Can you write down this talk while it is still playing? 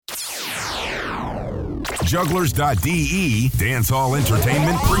Jugglers.de, Dancehall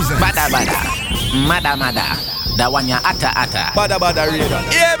Entertainment presents Badda Badda, Mada Mada, the one ya Out-A-Aaddaahh. Badda Badda radio.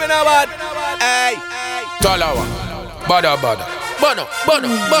 Yeah, me know bad. Hey, Talawah, Badda Badda, Bono, Bono,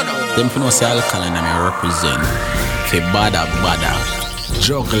 Bono. Them for no say alkaline and I represent for Badda Badda,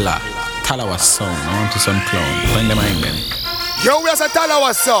 Juggler, Talawah song. I want to some clown. Find them in them. yo, we are a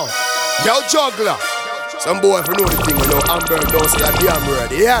Talawah song. Yo, juggler. Some boy for know the thing, you know, Amber don't say a damn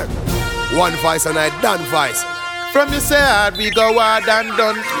word. Yeah. One voice and I done voice. From you say hard, we go hard and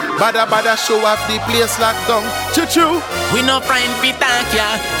done. Badda Badda show off the place locked down. Choo-choo. We no friend we thank ya.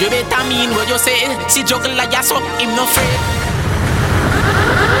 You better mean what you say. See Juggler ya so him no afraid.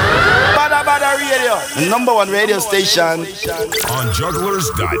 Badda Badda radio, the number one radio station on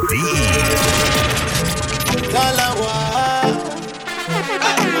Jugglers.de. Talawah.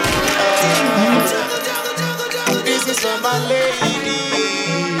 This is for my lady.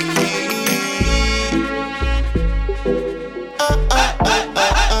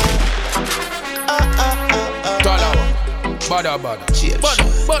 Badda Badda, Bono,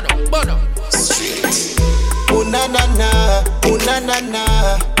 Bono, Bono. Oh na na na, oh na na na.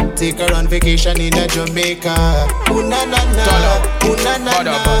 Take her on vacation in Jamaica. Oh na na na, oh na na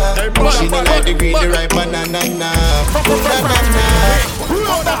na. She don't like the green, the ripe banana. Oh na na na.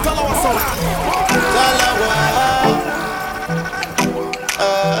 Talawah.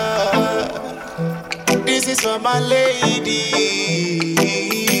 This is for my lady.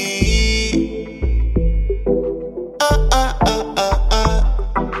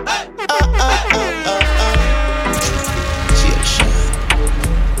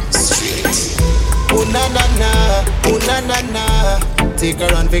 Oh na na na, take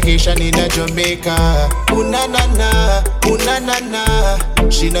her on vacation in Jamaica. Oh na na na, oh na na na.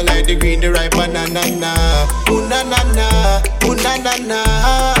 She no like the green, the ripe banana. Oh na na na, oh na na na.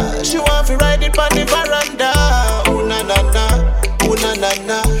 She want to ride it on the veranda. Oh na na na, oh na na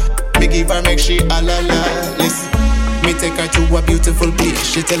na. Me give her make she alala. Listen, me take her to a beautiful place.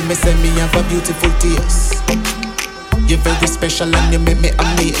 She tell me send me have a beautiful taste. You're very special and you make me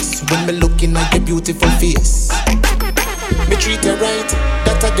amazed when me looking at your beautiful face. Me treat you right,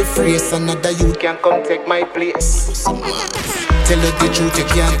 that are the phrase. Another you can come take my place. Tell her the truth, you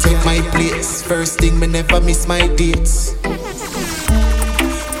can't take my place. First thing, me never miss my dates.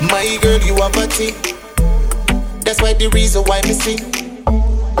 My girl, you have a thing. That's why the reason why me sing.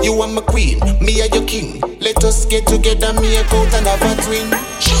 You are my queen, me are your king. Let us get together, me a coat and have a twin.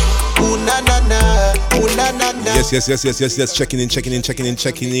 Ooh na na na, ooh na na na. Yes. Checking in.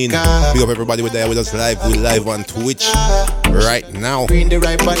 Big up everybody with there with us live. We're live on Twitch right now. And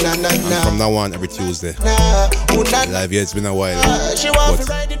from now on, every Tuesday. Live, yeah, it's been a while.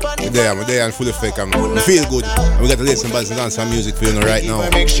 But we're there and full effect. I feel good. And we got the latest and buzz and dance some music for you right now.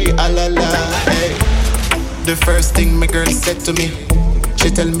 The first thing my girl said to me, she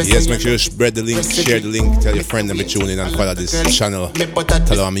tell me, yes, make sure you spread the link, share the link, tell your friend them to tune in and follow this channel.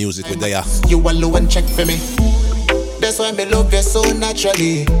 Talawah Music with Daya. You alone and check for me. That's why me love you so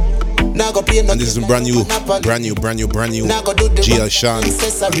naturally. Now go play and this is brand new GL Shawn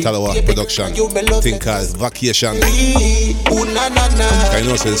Talawah production. Thing called Vacation. I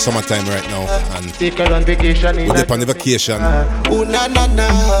know it's summertime right now and we're up on the vacation.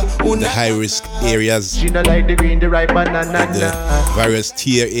 The high risk areas, the various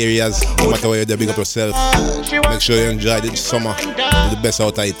tier areas. No matter where you're there, big up yourself. Make sure you enjoy the summer. Do the best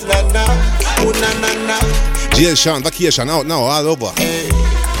out of it. GL Shawn Vacation out now all over.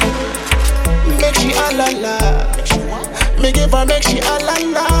 Make she alala. Me give her make she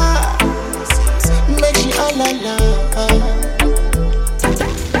alala. Make she alala.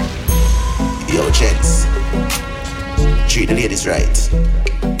 Yo, gents, treat the ladies right.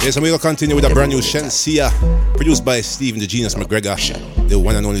 Yes, and we're gonna continue with a brand new Shenseea, produced by Stephen the Genius McGregor, the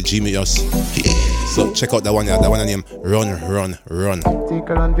one and only Genius. So check out that one named Run. Take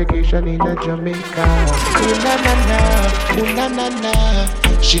her on vacation in Jamaica. Ooh na na na.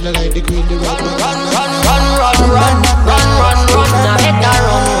 She no like the green, the red. Run. Now let her run.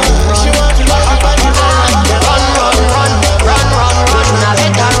 She want to love you, run. Now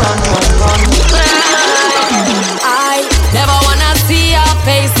let her run. I never wanna see your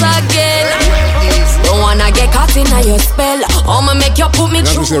face again. Don't wanna get caught in your spell. I'ma make you put me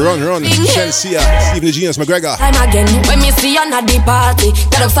through. Run. Shenseea, Stephen the Genius McGregor. Time again, when me see you at the party,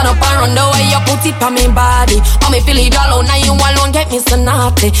 get up, stand up and run the way you put it on me body. I me feel it alone, now you alone get me so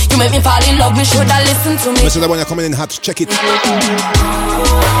naughty. You make me fall in love, me shoulda listen to me. Listen to that one you're coming in hot, check it.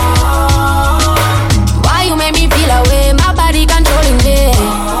 Why you make me feel away, my body controlling me.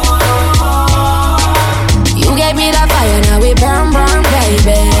 You gave me the fire, now we burn,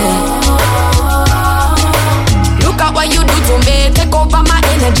 baby.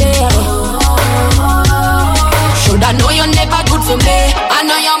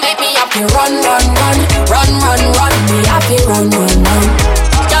 to run. Me have to run.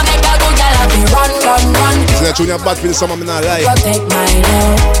 Jamaica good girl have to run. It's a junior bad for the summer, me not lie. Protect my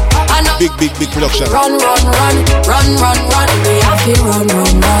love. Big production. Run. Me have to run.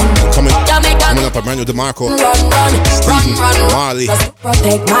 Coming up a brand new Demarco. Marley.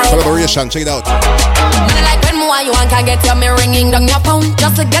 Protect my collaboration, check it out. Like when more you want can get you, me ringing down your phone.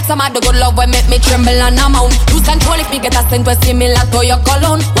 Just to get some of the good love will make me tremble and amount. Lose control if me get a scent with similar to your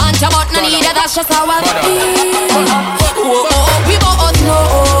cologne. Want your but no need it, that's just how I feel. We both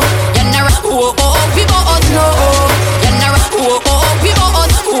know. You never, we both know. You never, we both, we both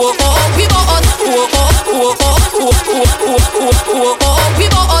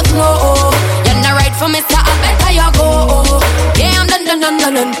know. You're not right for me, so I better you go. Yeah, I'm done.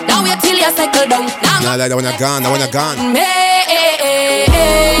 Now wait till you cycle down. Nah, like that when you're gone.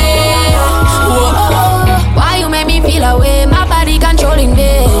 Why you make me feel away? My body controlling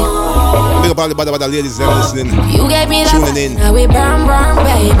me. Big up all the Badda ladies that are listening. You gave me that. Tuning in. Now we burn,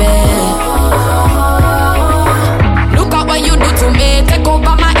 baby. Look at what you do to me. Take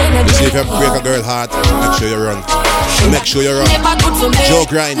over my energy. You see, if you break a girl heart, make sure you run. Joe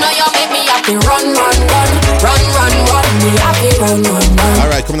grind. Now you make me have to run. Me have to run.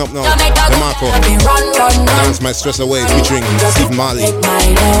 Alright, coming up now, Demarco. Dance My Stress Away featuring Marley. I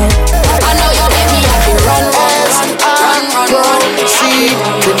know you make me have to run. Proceed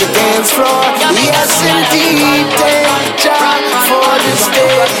to the dance floor. Yes, indeed. Thank God for this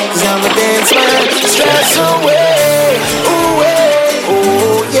day. 'Cause I'm a dance man. Stress away. Ooh,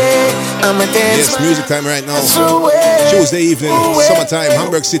 yeah. I'm a dance Yes, man. music time right now. Away. Tuesday evening, summertime,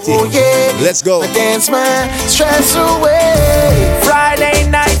 Hamburg City. Yeah. Let's go. I'm a dance man. Stress away. Friday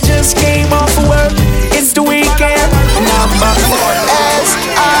night just came off of work. It's the weekend. Now as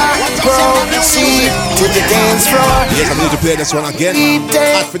I proceed to the dance floor. Yes, I'm going to play this one again.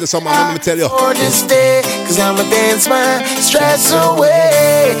 Hot for the summer, let me tell you. For this day, 'cause I'm a dance man. Stress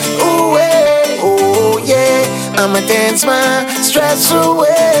away. Ooh, yeah. I'm a dance man. Stress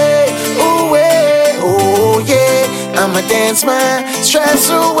away. Ooh, yeah. I'm a dance man. Stress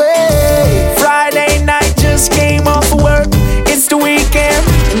away. Friday night just came off of work. It's the weekend,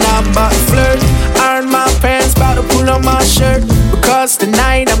 and I'm about to flirt. Earn my pants, about to pull on my shirt. Because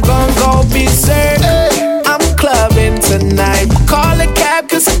tonight I'm gonna go berserk. I'm clubbing tonight. Call a cab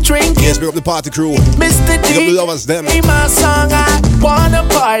 'cause I'm drinking. Yes, bring up the party crew. Mr. D, big up the lovers, them. play my song, I wanna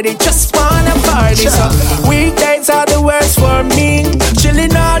party, just wanna party. So weekdays are the worst for me.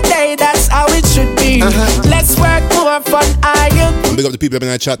 Chilling all day, that's how it should be. Let's work more fun, And big up the people in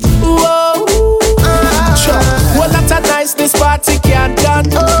that chat. Whoa. Well, that's a nice, this party can't done.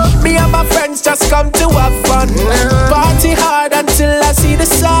 Me and my friends just come to have fun. Party hard until I see the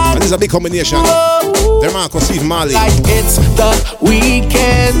sun. And this is a big combination. Demarco, Marley. Like it's the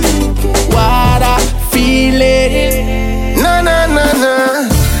weekend. What I feel it. Na.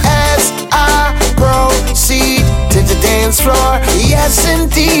 As I proceed to the dance floor. Yes,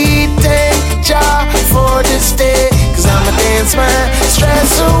 indeed. Thank Jah for this day. 'Cause I'm a dance man.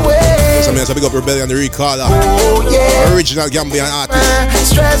 Stress away. So, man, so big up Rebellion, the Recaller. Oh, yeah. Original Gambian artist.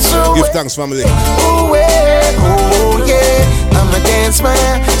 Stress away. Give thanks, family. Oh, yeah. I'm a dance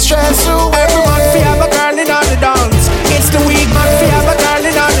man. Stress away. Everyone feel have a girl in on the dance. It's the week, man. Feel have a girl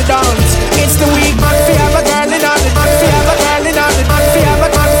in on the dance. It's the week, man. Feel have a girl in on the dance. Feel have a girl in on the dance. Feel have a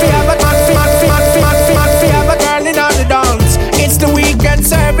girl in on the dance. It's the weekend,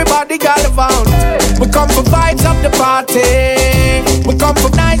 so everybody got around. We come for vibes of the party. We come for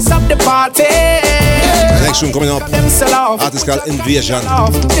nights of the party. The next tune coming up. Artist called Nvasion.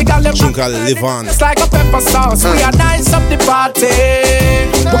 Tune called Live On. It's like a pepper sauce. We are nights of the party.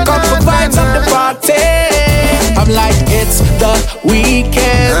 We come for vibes of the party. I'm like, it's the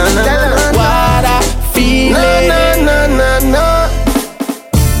weekend. What I feel it.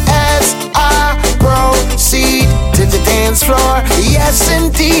 As I proceed to the dance floor. Yes,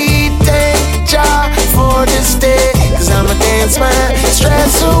 indeed. Thank Jah for this day. 'Cause I'm a dance man.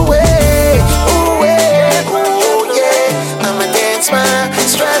 Stress away. Ooh, yeah. I'm a dance man.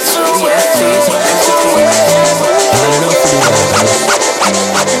 Stress away.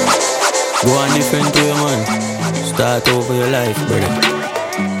 Go on different way, man. Start over your life, brother.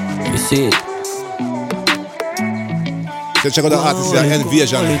 You see it. So check out the artist here,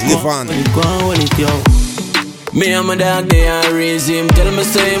 Nvasion, Live On. Me and my dog, they are raise him. Tell me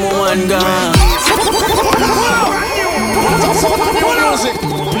say him one gone.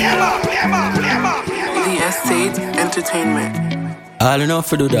 The Estate Entertainment. All enough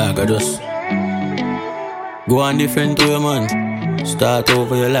for the dog, I just go on different way, man. Start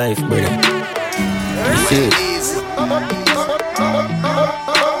over your life, brother. You see it.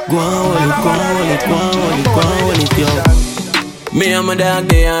 Go on, yo. Me and my dog,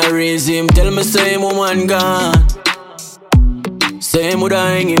 they are raise him. Tell me say him woman gone. Say him woulda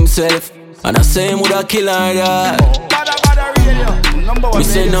hang himself. And I say him woulda kill her dad. Me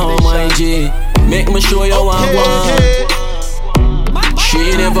say no, my G. Make me show you one.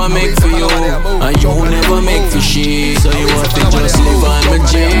 She never make for you, and you never make for she. So you have to just live on my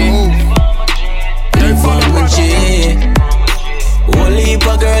G. Live on my G. Only heap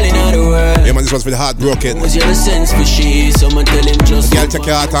a girl in the world. Yeah man, this one's for the heartbroken. Was your sense for she? So I tell him just girl, take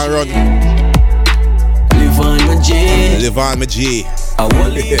your heart and run. Live on my G. Live on my G. I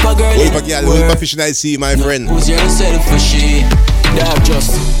want heap a girl in the world. What fish I see, my friend? Was yourself for she? Dog,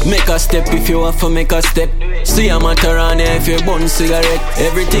 just make a step if you have to make a step. See a matter on there if you burn cigarette.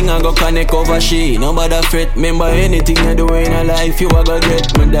 Everything I go connect over she. Nobody fret. Remember anything you do in a life you a go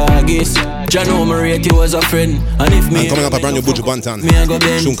get. My dog is Jah know me rate you as a friend. And if me coming up a brand new Buju Banton. Me I go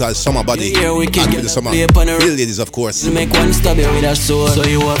bend. Tune called Summer Body. Yeah, we can get the summer. For the ladies of course. Make one stab you with a sword. So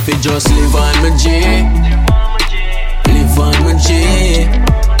you have to just live on my G. Live on my G.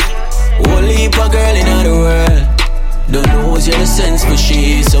 Only heap a girl in the world. Don't lose your sense for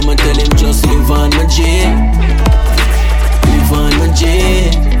she. So I tell him just live on my G. Live on my G.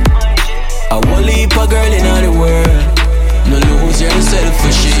 I won't leave a girl in the world. Don't lose yourself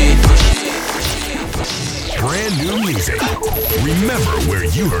for she. Brand new music. Remember where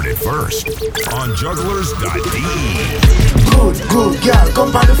you heard it first. On jugglers.de. Good girl,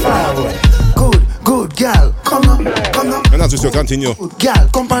 come by the fire. Good girl, come on. And as we still continue, Good girl,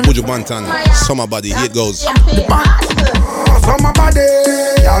 come by Buju Banton, Summer Body, here it goes. Summer body,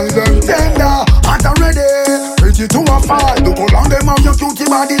 y'all them tender, hot and ready. Ready to a fight. Look how long them have your cutie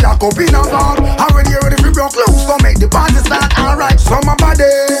body lock up in a bar. Already ready for Bruk, Luxe, so make the party start. Alright, summer body,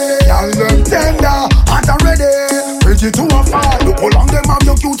 y'all them tender, hot and ready. Ready to a fight. Look how long them have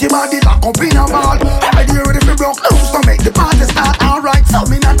your cutie body lock up in a bar. Already ready for Bruk, Luxe, so make the party start. Alright,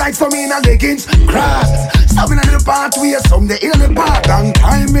 some in a tight, some in a leggings, grass. Some in a little part where some they in the park. Long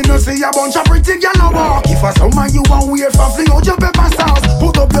time me no see a bunch of pretty gyal a walk. If a summer you want weird for fling out your pepper sauce.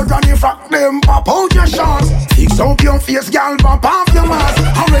 Put up your granny frock, them pop out your shorts. Fix up your face, gyal, pop off your mask.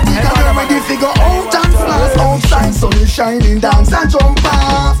 Already got them ready to go out and flash. Outside sun is shining, dance and jump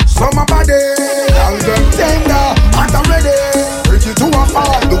off. Summer body, gyal them tender, hot and ready. Ready to a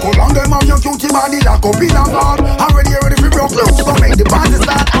fight. Look how long them have your cutie body lock up in a bar. Already ready for Bruk, Luxe, so make the party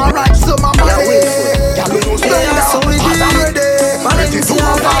start. Alright, summer body.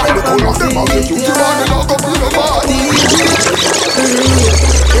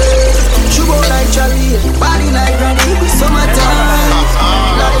 Sugar like Charlie, body like Granny, summertime,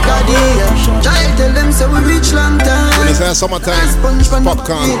 like a deer. Child tell them so we reach long time. When it's summertime,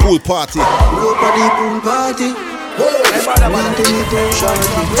 Popcaan, pool party. Nobody pool party.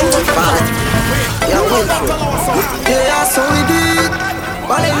 Yeah, so we did.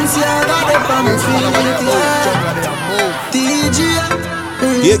 Balenciaga, the pants DJ.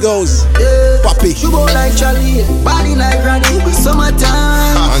 Here goes, Papi. Sugar like Charlie, body like Granny,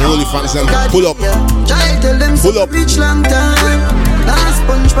 summertime. And holy fans them, pull up. Child tell them pull up. Reach long time. Last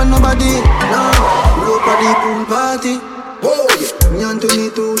punch for nobody. No, nobody pool party. Me and Tony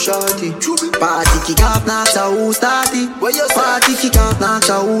too shorty. Party kick off, not a who start it. Party kick off, not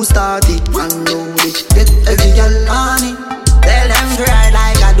a who start it. And know it, get every girl on it. Tell them to ride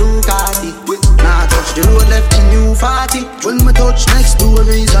like a Ducati. Now touch the road, left the new 40. When me touch next door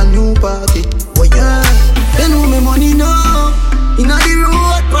is a new party. Oh yeah, they know me money now. Inna the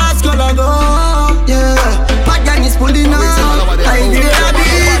road, pass color go. Yeah, bad gang is pulling up. I did a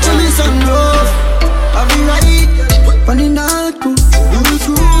beach on the sunroof. I be right, on the night boo. You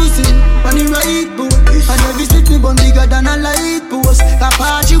cruising, on the right boo. And every stick me bun bigger than a light post. A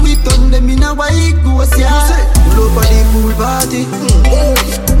party with them in a white ghost, yeah. Pull up on the pool party.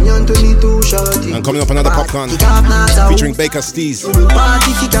 Anthony too shorty. And coming up another Popcaan featuring Baker Steez.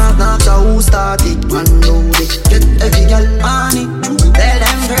 Party kick off, not a who started. Man know they get every girl on it. Tell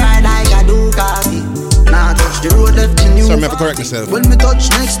them to ride like a Ducati. Now touch the road, left the new. Sorry, I have to correct myself. When me touch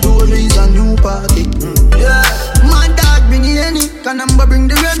next door is a new party. Yeah, my dog bring the any. Canamba bring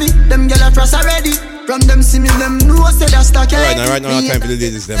the Remy. Them gyal a frost already. From them see me, them know I said I stuck. Right now, time for the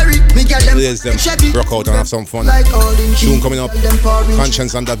ladies them. The ladies them rock out and have some fun. Soon coming up,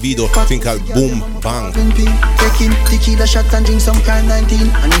 Konshens and DaVido, think called Boom Bang. Taking tequila shot and drink some kind 19.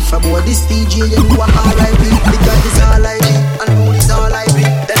 And if I bought this DJ, you know I'm all I bring. Because it's all I bring, and who is all I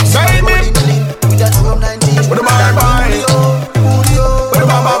bring. Then say me, with that from 19. What about bye? What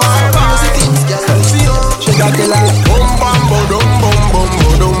about she got the light. Boom bam boom boom boom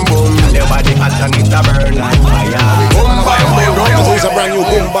boom boom. Your body hot and it a burn like fire. Boom bam boom boom. This is a brand new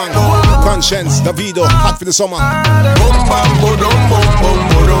Boom Bang. Konshens, DaVido, hot for the summer. Boom bam boom boom boom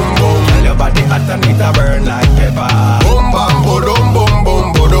boom boom. Tell your body hot and it a burn like pepper. Boom bam boom boom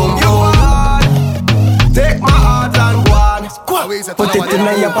boom boom. You want take my heart and go on. Put it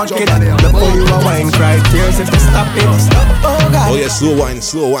in your pocket. Look how you a wine cry. Tears if you stop it. Oh God. Oh yeah, slow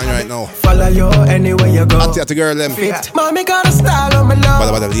wine right now. Follow you anywhere you go. At the girl them. Mommy got a style on my love.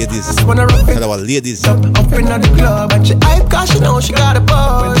 Badda Badda ladies. Talawah ladies. Up in the club and she hype cause she know she got a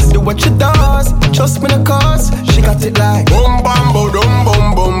buzz. Do what she does, trust me the cause. She got it like boom bam boom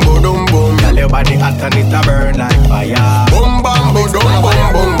boom boom boom boom. Tell your body hot and it a burn like fire. Boom bam boom boom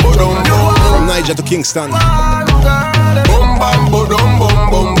boom boom. From Niger to Kingston. Boom bam boom boom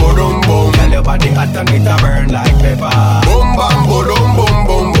boom boom boom. Tell your body hot and it a burn like pepper. Boom bam boom boom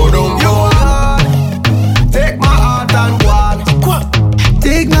boom boom. You want take my heart and go on.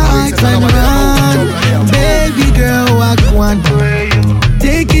 Take my heart and run. Baby girl, walk one.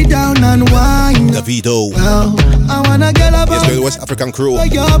 Take it down and wine. DaVido. Well, I wanna get up. Yes, the West African crew.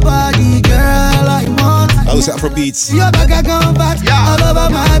 Your body, girl, I want. I will say Afro beats. Your back I come back all over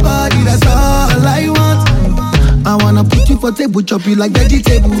my body. That's all I want. I wanna put you for table, chop you like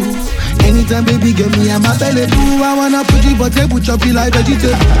vegetable. Anytime, baby, give me, I'm available. I wanna put you for table, chop you like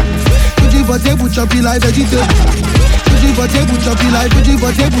vegetable. Put you for table, chop you like vegetable. Put you for table, chop you like. Put you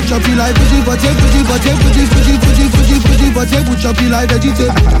for table, chop you like. Put you for table, put you for table, put you for table, chop you like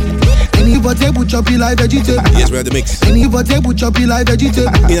vegetable. Any for table, chop you like vegetable. Yes, we're at the mix. Any for table, chop you like vegetable.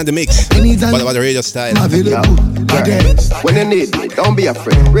 In at the mix. Anytime. Badda Badda radio style. Available. Again. When you need me, don't be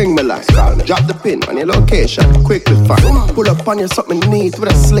afraid. Ring me like call me. Drop the pin on your location. Quickly find. Pull up on you something neat with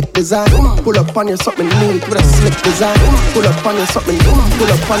a slick design. Pull up on you something neat with a slick design. Pull up on you something.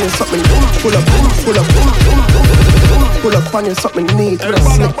 Pull up on you something. Pull up. Pull up on you something neat with a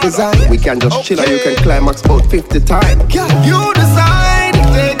slick design. We can just chill and you can climax about 50 times. You decide,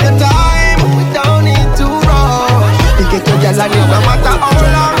 take the time. We don't need to rush. You get your girl and you no matter how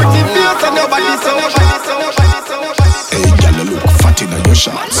long. Pretty feels and nobody so. Hey, girl, you look fat in your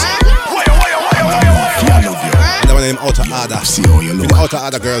shots. I love you. And the one named Out-A-Aaddaahh. See how you look.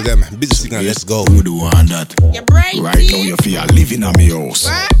 Out-A-Aaddaahh girl them. Busy signal, let's go. Who do want that? Right now you feel living on my house.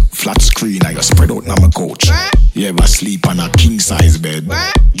 Flat screen and you spread out on my couch. You ever sleep on a king size bed?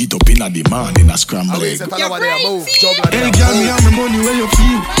 Get up in a demand in a scramble egg. Hey, girl, me have my money where you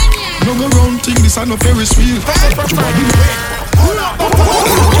feel. No go round thing, this are no Ferris wheel. You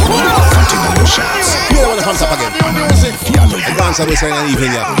don't want to come up again. Dance we say in the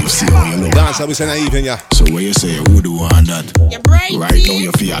evening, yeah. Dance we say in the evening, yeah. So where you say, who do want that? Right now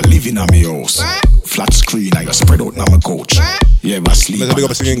you feel living on my house. Flat screen and you spread out on my couch. You ever sleep on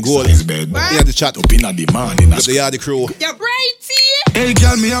a king size bed? Yeah, the chat. Up in a demand in a the yard crew. Hey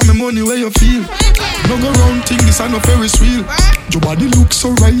girl, me have my money where you feel. No go round thing, this are no Ferris wheel. Your body looks so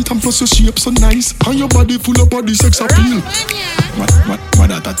right and plus your shape so nice. And your body full of body sex appeal. What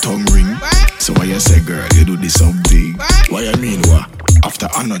that a tongue ring? So why you say girl, you do this something? Why you mean what? After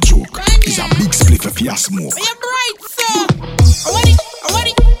I'm a joke, it's a big spliff if you smoke. You're bright, sir. What are you?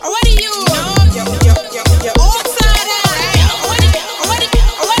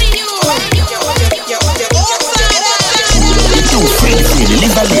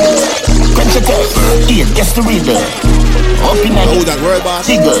 Live a little, quench your thirst, eat, guess the reader. Open I hold that word, boss.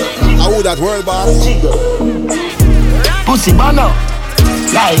 I hold that word, boss. Pussy bono,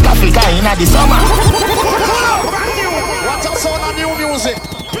 like Africa in the summer. What's up, son of new music?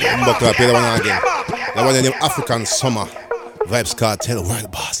 But I play that one again. That one named African Summer. Vybz Kartel, word,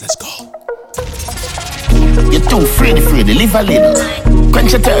 boss. Let's go. You're too free, live a little.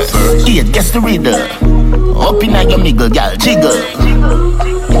 Quench your thirst, eat, guess the reader. Up in your nigga, gal, jiggle.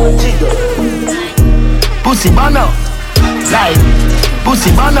 Pussy bono, like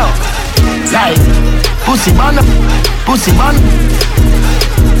pussy bono, like pussy bono, pussy bono,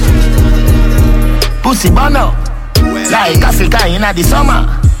 pussy bono, like Africa in the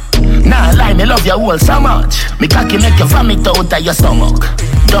summer. Nah, lie, me love your whole so much. Me cocky make you vomit out of your stomach.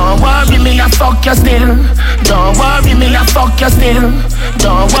 Don't worry me, I fuck you still. Don't worry me, I fuck you still.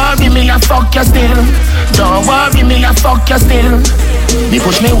 Don't worry me, I fuck you still. Don't worry me, I fuck you still. Me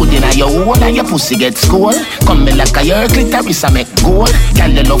push me hood in your hole and your pussy get scored. Come me like a your clitoris I make gold.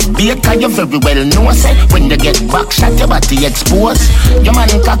 Girl you love bacon, you very well know say. When you get back shot your body exposed. Your man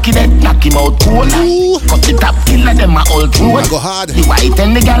cocky dead, knock him out cold. Cut the top killer them a old road. Go hard. The white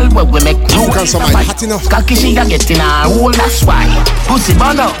and the girl where we make African Summer hot enough. Cocky she a get in a hole, that's why. Pussy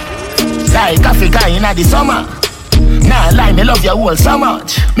bono, like Africa in the summer. Nah, lie, me love your whole so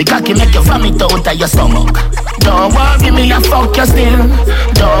much. Me cocky make you vomit out of your stomach. Don't worry me, I fuck you still.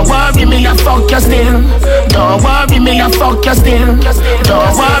 Don't worry me, I fuck you still. Don't worry me, I fuck you still.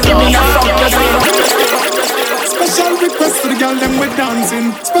 Don't worry me, I fuck you still. Special request for the girl them we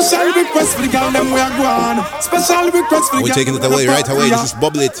dancing. Special request for the girl them we are going. Special request for the girl. We're taking it away right away. This is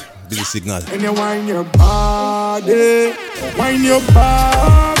Bubble It. Busy Signal. And you wind your body, wind your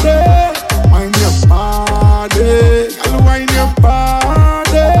body, wind your body, girl, wind your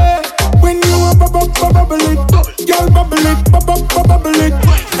body. When you a bubble it, girl bubble it.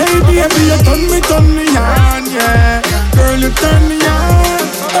 Hey baby, you turn me on, yeah. Girl, you turn me on.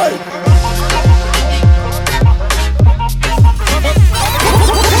 Hey.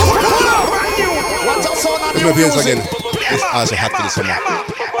 Let's my peers again. It's also hot for the summer.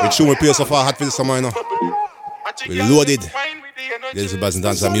 We chew my peers so far hot for the summer, you know. We loaded. There's a buzz and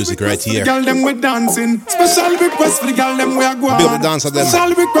dance music right here. Girl them we dancing. Special request for the girl them we are going. Big up the dancer them.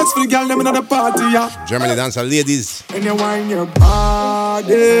 Special request for the girl them in the party, yeah. Germany dancer ladies. And you wind your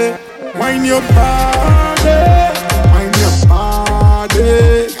body, wind your body, wind your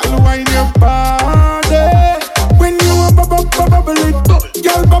body, girl, wind your body. When you a bubble it,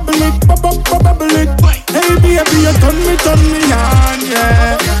 girl bubble it. Hey baby, you turn me on,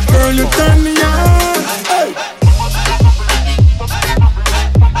 yeah. Girl, you turn me on. Hey.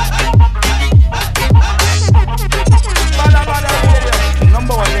 Badda Badda,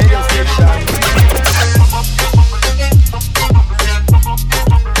 number one radio station.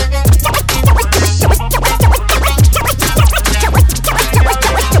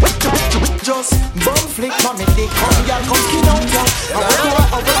 Just Buumflick, mommy, they come, y'all come skin out, y'all.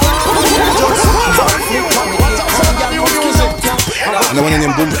 And the one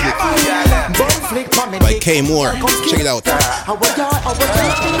named Buumflick by K Moore. Check it out.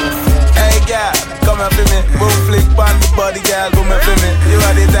 Hey girl, come and feel me. Buumflick on the body, girl, come and feel me. You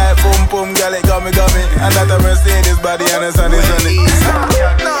are the type, boom, girl, it got me. And that I'm seeing this body and the sun is on it.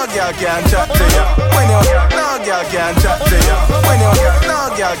 No girl can chat to you. When you, no girl can chat to you. When you,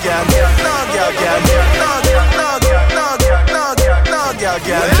 no girl can, no girl can, no girl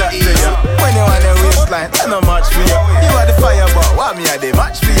can chat to you. When you on the waistline, I no match for you. You are the fire, but what me are the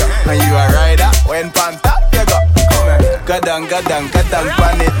match for you? And you a rider, when pan top, you go. Gadang,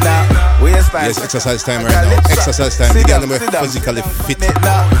 pan it now. Waistline. Yes, exercise time right now. Exercise time. The girl we're physically fit.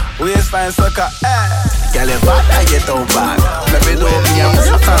 Waistline sucker, girl, you bad, I get out bad. Maybe do me a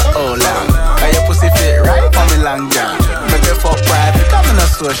move for all long. Cause your pussy fit right for me long jam. Maybe fuck private, come in a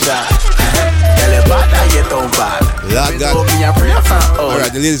social. Girl, you bad, I get out bad. Lord God. Me a pray for all.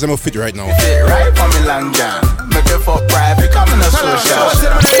 Alright, the ladies are fit right now. Fit right for me long jam. Maybe fuck private, come in a social.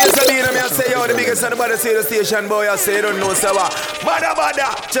 I say, yo, the biggest and the baddest radio station, boy, I say, you don't know, so Badda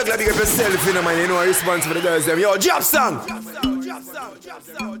Badda. Check like big up yourself, you know, man. You know, response for the girls, them. Yo, drop song.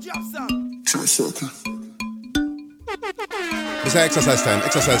 Try circle. It's like exercise time.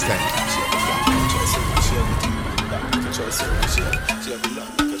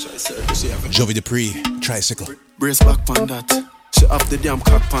 Jovi Dipree, tricycle. Brace back on that. She off the damn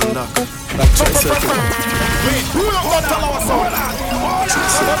cock pan lock. Like tricycle.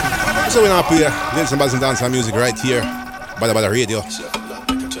 So we're not here. Ladies and buzz and dance music right here. Badda Badda Radio.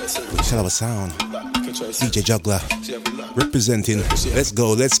 Talawah sound. DJ Juggler. Representing. Let's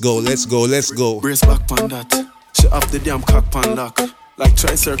go. Brace back on that. She off the damn cock pan lock. Like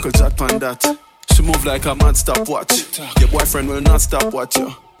tricycle chat pan that. She move like a mad stopwatch. Your boyfriend will not stop watch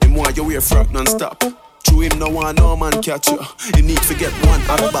you. Him want you wear frock non-stop. Through him no one no man catch you. You need to get one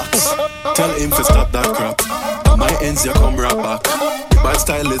hot box. Tell him to stop that crap. My ends you come right back. Bad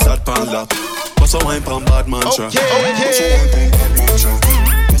style is hot pan lap. What's a wine pan bad mantra? What's a wine pan bad mantra?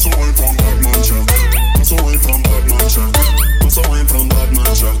 What's a wine pan bad mantra? What's a wine pan bad mantra? What's a wine pan bad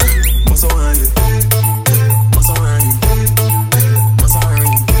mantra? What's a wine? What's a wine? What's a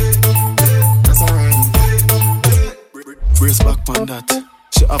wine? What's a wine? Brace back pan that.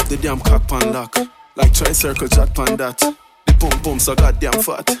 She off the damn cock pan lock. Like tri-circle chat pan that. The pump pump so goddamn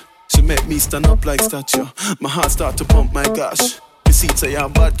fat. She make me stand up like statue. My heart start to pump, my gosh. You see say you're a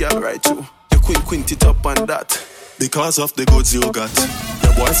bad girl right too. You quint it up on that. Because of the goods you got.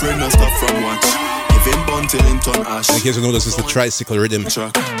 Your boyfriend no stop from watch. Give him bun till him turn ash. In case you know, this is the tricycle rhythm. And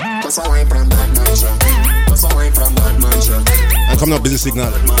coming up, busy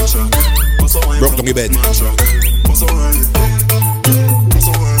signal. Bruk, don't get bed.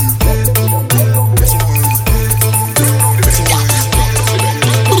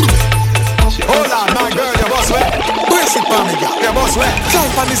 Hold on, my girl, your boss wet. Brace it for me, girl. Your boss wet.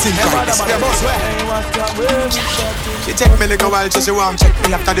 Jump on the scene, your boss wet. She check me like a while, so she want check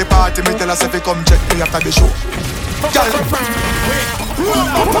me after the party. Me tell her if you come check me after the show.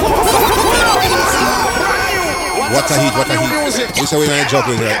 What a heat. We say we're not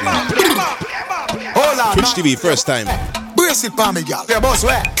juggling right now. Twitch TV, first time. Brace it for me, girl. Yeah, boss,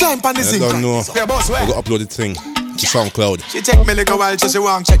 where? Climb on the zinc. I don't know. Yeah, boss, where? We go upload the thing to SoundCloud. She take me like a while, so she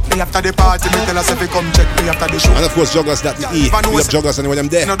want check me after the party. Me tell her if you come check me after the show. And of course, jugglers.e. We have jugglers anywhere them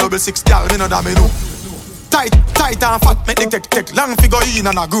there. No double six, girl, me know that me know. Tight and fat, make the take long figure in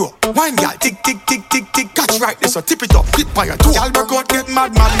and a grow. Wine, girl, tick, catch right there, so tip it up, hit by your toe. Girl, Bruk out, get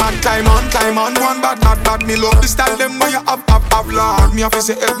mad, climb on. One bad, me love the style, them where you have, Lord. Me have to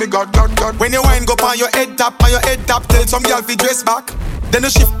say, help me, God. When you wine, go on your head top, tell some girl fi dress back. Then you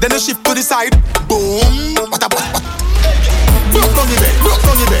shift to the side, boom, what a Bruk on your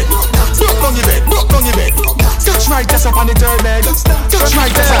bed. Touch right, that's up on the third leg. Touch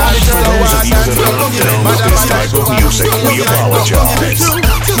right, that's up on the third leg. Bruk on your bed. Music, we apologize.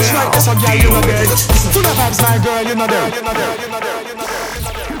 Touch right, that's up, girl, you know there. Full of vibes, my girl, you know there.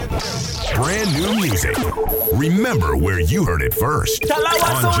 Brand new music. Remember where you heard it first.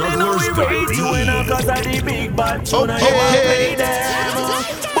 Talawah On jugglers.de.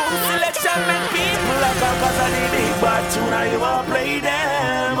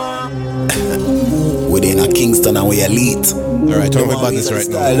 Within a Kingston and we elite. Alright, talking about badness right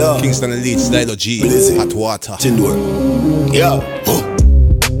now. Kingston elite, Stylo G, Blizzy. Hot Wata. Chindur. Yo.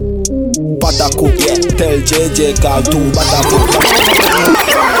 Pata cook, yeah. Tell JJ call 2 Badda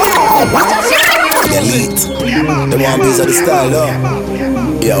Badda. Elite. The one piece of the Stylo.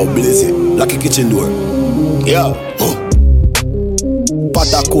 Yo, Blizzy. Lucky kitchen door. Yo.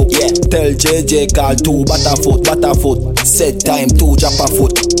 Pata cook, yeah. Tell JJ call 2 Badda foot. Set time 2 drop a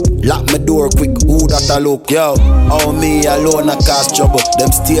foot. Lock my door quick, who that a look? Yo, how me alone a cause trouble. Them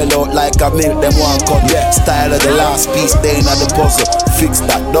steal out like a milk, them one cut. Yeah, style of the last piece, they in the puzzle. Fix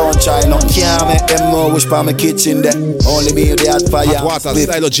that, don't try no. Can't make them know which part my kitchen there. Only me they had fire. Hot Wata,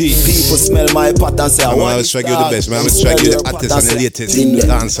 Stylo G. People smell my pot and say I want to strike you the best, man. I want to strike you the hottest and the latest in the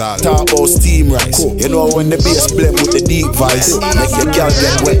dancehall. Talk about steam rice. You know when the bass blend with the deep voice, make your girl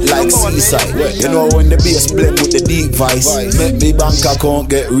get wet like seaside. You know when the bass blend with the deep voice, make me bank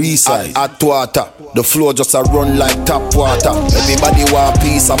account get At water, the floor just a run like tap water. Everybody want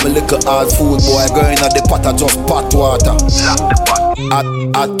peace, I'm a little hard food boy. Going at the pot, I just pot water.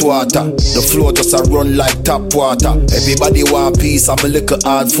 At water, the floor just a run like tap water. Everybody want peace, I'm a little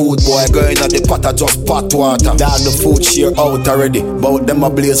hard food boy. Going at the pot, I just pot water. Down the food share out already. Bout them a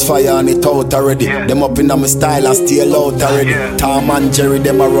blaze fire and it out already. Them up in my style and still out already. Tom and Jerry,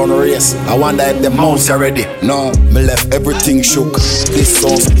 them a run race. I wonder if them mouse already. No, me left everything shook. This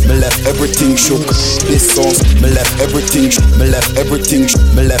song, me left everything shook. This song, me left everything shook. Me left everything shook.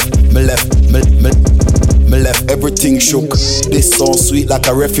 Me left everything shook. This song sweet like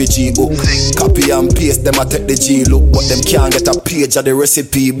a refugee book. Copy and paste, them a take the G look. But them can't get a page of the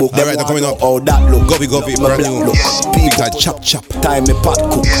recipe book. Alright, they're coming up. How that look. Govy, brand new look. People chap. Time me pot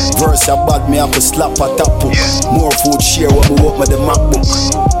cook. Verse a bad, me have to slap a tap book. More food share what me work with the MacBook.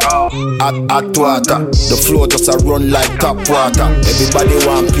 At water, the floor just a run like tap water. Everybody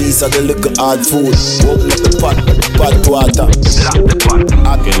want piece of the little hard food. Open up the pot water.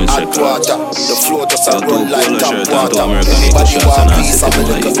 At water, the floor just a run like tap water. Everybody want piece of the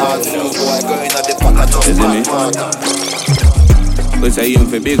little hard food. Boy, going at the pot just pot water. We say you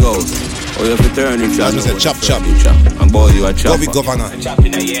for big house. Or you have to turn it As we said, chap. And boy, you a chop. Govana.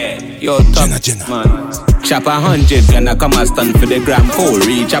 Yo, top, man. Chap 100, gonna come and stand for the gram. Full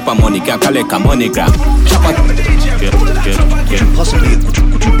reach, chap a money, can collect a money gram. Chap a...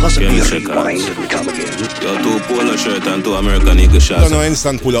 Possibly a rewind didn't come again. Yo, 2 polo shirt and 2 American Eagle shots. No,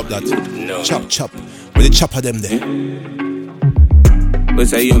 instant pull up that. No. Chap. With the chopper them there. We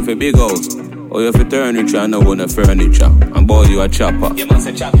say you for big house. Or you have to turn it and no one a furniture. And boy, you a chopper. You must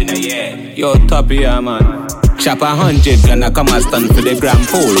a chop in a year. Yo, top here, man. Chop 100, gonna come and stand for the gram.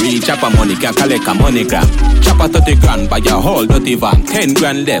 Full reach, chop a money, can collect a money gram. Chop a 30 grand, buy a whole dirty van. 10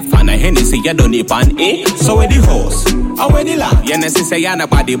 grand left, and a Hennessy, you don't need pan, eh? So where the horse? Or where the land? You know, say you're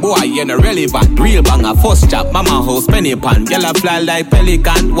nobody, boy, you're not relevant. Real banger, first chop, mama house, penny pan. Yellow fly like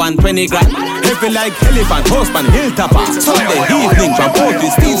pelican, 120 grand. Heavy like elephant, horseman, hilltopper. Sunday evening, from Porty,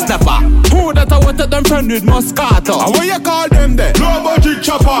 steel snapper. Who that I wanted them friend with Moscato? And what you call them there? No budget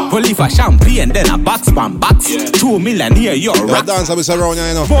chopper. Well, if a champagne, then a box pan box. 2 million here, you're right. Dance a bit around here,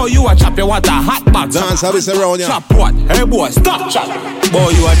 you know. Boy, you a chop, you want a hot box. Dance a bit around here. Chop what? Hey boy, stop chop.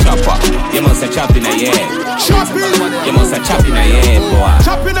 Boy, you a chopper. You must a chop in a head. You must a chop in a head, boy.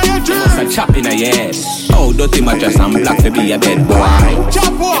 Chop in a head, you must a chop in a head. Oh, dirty mattress and black to be a bed, boy.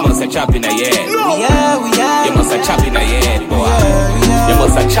 Chop what? You must a chop in a head. No. You must a chop in a head, boy. You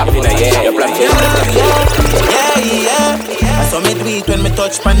must a chop in a head. You're black. I saw me do it when me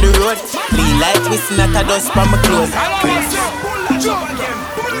touch on the road. Clean like whistling at a dust from my clothes. You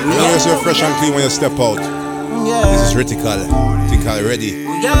always feel fresh and clean when you step out. This is Rytikal. Rytikal ready.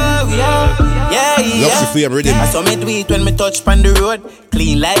 Luxe Flame Riddim. I saw me do it when me touch on the road.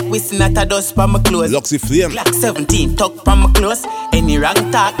 Clean like whistling at a dust from my clothes. Luxe Flame. Black 17 tuck from my clothes. Any wrong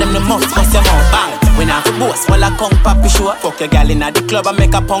talk them the mouth bust your mouth bang. When I have to boast while I come poppy show. Fuck your gal in the club and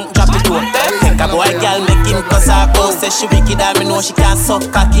make a punk drop it door. Take a boy gal make him cuss her boss. Say she wicked and me know she can't suck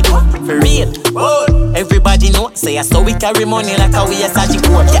cocky door. For real, oh, everybody know. Say I saw we carry money like a we a Saji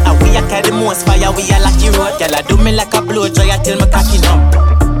coat. Yeah, we a carry the most fire, we a lucky road. Gal I do me like a blow dry till me cocky numb.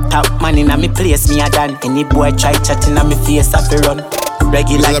 Top man in a me place, me a done. Any boy try chatting on me face, I fi run.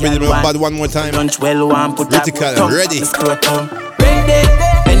 Regular bad one more time. Lunch well one, put that Rytikal, ready. Ready.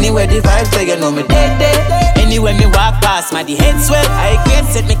 Anywhere the vibes say you know me dead. Anywhere me walk past, my the head swell. I get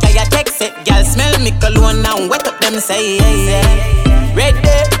set, me carry a text it. Girl smell me cologne now, wet up them say yeah. Ready.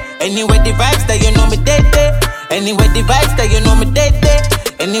 Anywhere the vibes that you know me dead. Anywhere the vibes that you know me dead.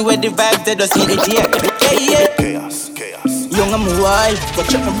 Anywhere the vibes that just see the yeah. Chaos. Young and wild, but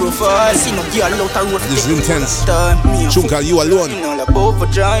check my profile. See no girl out a road. This is Intence. Chunka, you alone. You know the boat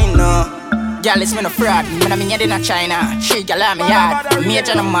vagina. Girl, it's me no fraud. Me me head in a China. She girl on me yard.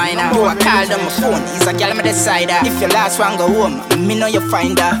 Major no minor. Do I call them my phone? He's a girl me decider. If your last one go home, me know you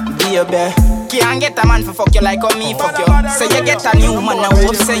find her. Baby. Can't get a man for fuck you like how me fuck you. So you get a new man now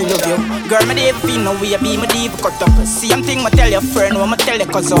hope say love you. Girl, me dey feel no way be me deep cut up. Same thing me tell your friend, what me tell your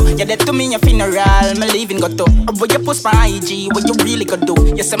cousin. You dead to me in your funeral, me leaving got to. What you post my IG, what you really could do.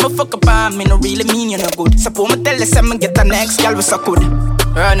 You say me fuck up on me, no really mean you no good. Suppose me tell you say me get the next girl we so good.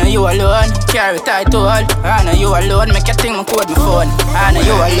 I know you alone, carry tight all. I know you alone, make you think me code my phone. I know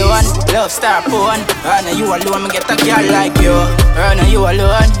you alone, love star phone. I know you alone, me get a girl like you. I know you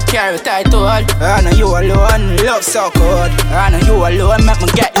alone, carry tight all. I know you alone, love so good. I know you alone, make me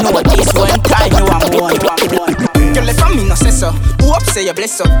get noticed when time you am one. Girl, if I me no say so, who up say you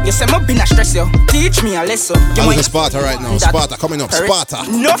bless so. You say me be not stress you, teach me a lesson. I'm with Sparta right now, Sparta coming up, Sparta.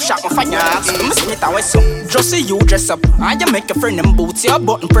 No shot my fire, me Smith and Wesson. Just see you dress up, and you make your friend them boots, your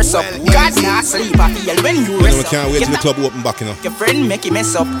button press up. God not sleep, I feel when you rest up. We can't wait till the club open back, you know. Your friend make you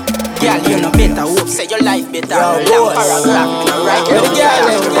mess up. Girl, you know better, hope say your life better. Lamp for a clock, me no right.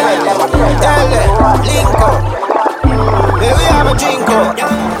 Link up. Where we have a drink up.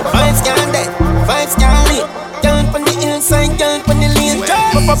 Vibes can't dead, vibes can't leave. Down from the inside, down from the lane.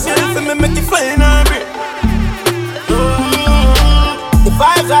 Pop up here for me, make it fly in a bit. The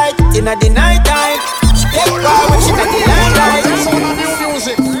vibes right in the night time. She get wild when she got the limelight.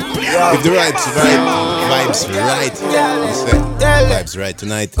 If the vibes right, vibes right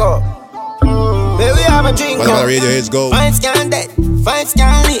tonight. Where we have a drink up. What radio heads go? Vibes can't dead, vibes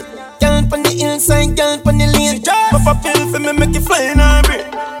can't leave. Down from the inside, down from the lane. Pop up here for me, make it fly in a bit.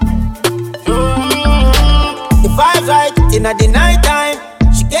 The vibes right in the night time.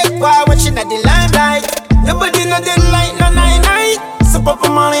 She get wild when she not the limelight. Nobody know the light, no night. So pop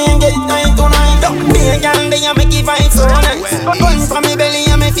up Marley and get 9 to 9. Don't be a girl, they a make it vibe so nice. Gun from me belly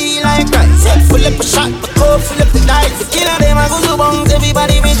and me feel like rice. Head full up a shot, but cold full up the dice. The killer them a go to bounce,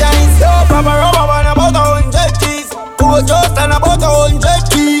 everybody rejoice. Yo, Papa Rubber and about 100 G's. Cool just and about 100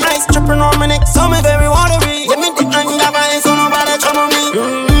 G's. Nice tripping on my neck, so me very watery. Give me the hand of ice, so nobody trouble me.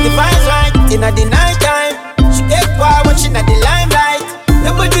 The vibes right in the night time. She get wild when she not the limelight.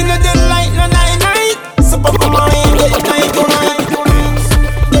 Nobody know the light, no night. So pop up Marley and get 9 to 9.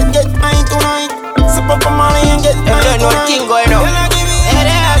 Get 9 to 9. So pop up Marley and get 9 to 9. No thing going on.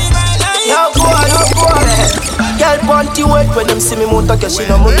 Yo, go on. Girl panty wet when them see me motor cause she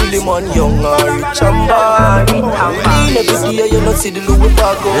know me really man young or rich and bad. Clean every day you know see the Louis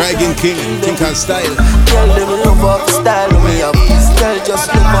bag up. Ragging King and style. Girl them love off style me up. Girl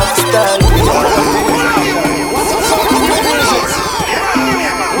just love off style me up.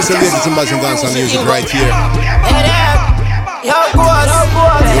 It's a ladies and boys and dancehall music right here. Yo, go on.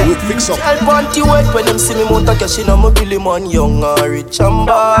 We fix up. Girl panty wet when them see me motor cause she know me really man young or rich and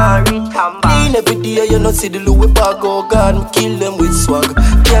bad. Clean every day you know see the Louis bag oh God me kill them with swag.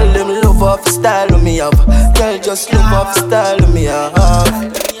 Girl them love off style me have. Girl just love off style me have.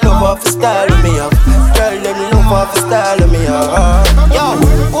 Love off style me have. Girl them love off style me have. Yo,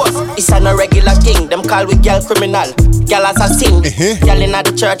 boss, it's an irregular thing. Them call we girl criminal. Girl assassin. Girl in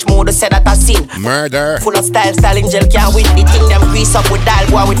the church mode say that I sin. Murder. Full of style in jail can't win. The thing them grease up with dial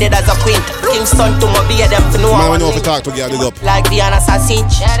boy we dead as a queen. Kingston to my beer them to know. Man we know if we talk to girl big up. Like the an assassin.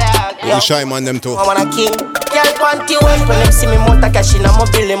 Shut up. You shy man them too. I wanna king. Girl panty wet when them see me mount a cash in a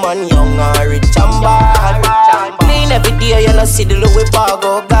mobile man. Young and rich and bad. Clean every day, you know see the Louis bag.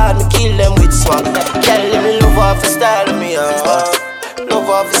 Oh God, me kill them with swag. Girl, let me love off the style of me, love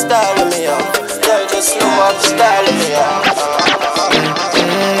off the style of me, girl, just love off the style of me,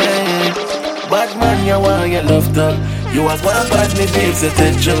 Bad man, you want your love dog. You was one bad me babes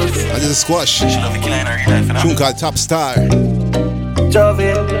attention. I just squash. Tune called Top Star.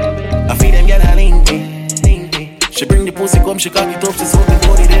 Jovi, I feed them girl a linky. She bring the pussy come, she cock it up, she soak the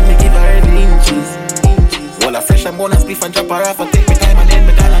body, then me give her the inches. While I fresh and bonus beef and chop her off, I take my time and then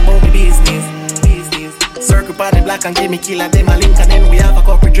me call and go me business. Circle by the black and give me killer, them a link and then we have a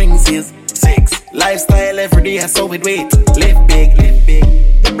couple drinks. 6 lifestyle every day, I saw it wait. Live big.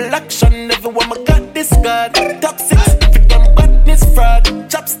 Double action, everyone my got this god. Top 6, fit them badness fraud.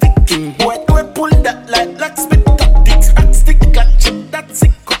 Chopsticking, boy, do I pull that like locksmith. Tactics, rock stick, clutch it, that's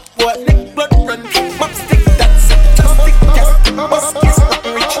it. Cut boy, neck blood run. Mop stick, that's it. Chopstick, yes, bust kiss,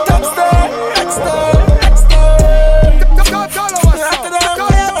 rich top star.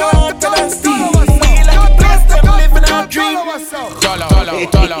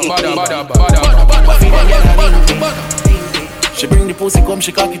 She bring the pussy come,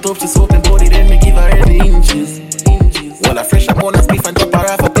 she cock it up, she soak the body, then me give her the inches. While I fresh up on a spliff and chop her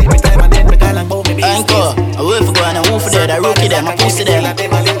off, I take my time and then me call and bow me business. Anchor, I wait for going, I wait for that, I rookie them, I pussy them. Anchor, I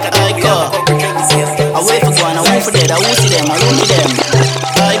wait for going, I wait for that, I wussy them, I rookie them.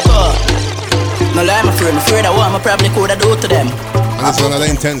 Anchor, no lie my friend, afraid I want, I probably could have do to them. And this one of the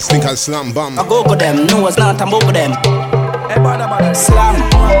Intence thing called Slam Bam. I go them, no it's not, I'm over them. Slam,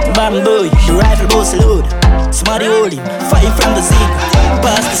 bam boy, the rifle boss load. Somebody hold him, fight from the zig.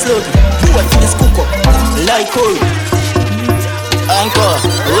 Pass the slug, do it for this cook up. Like Corey. Anchor,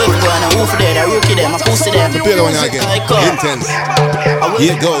 I wait for one, I move for that, I rookie them, I pussy them. Play the one again. Intence.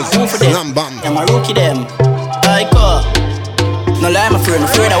 Here it goes. Slam Bam. I'm a rookie them. Anchor. No lie my friend,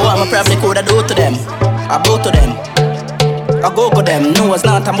 afraid I want, I probably could have do to them. I go to them. I go them, no it's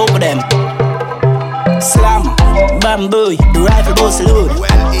not, I'm over them. Slam, bam boy, the rifle boss load.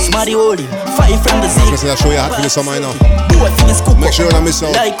 Somebody hold him, fight from the zig. I'll show you how to do some now. Make sure you don't miss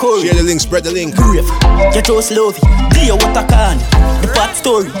out. Like Corey. Share the link, spread the link. Grave, get your slovy. Clear Wata can. The pot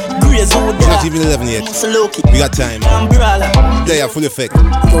story, Grace over there. It's not even 11 yet. We got time. Umbrella. They are full effect.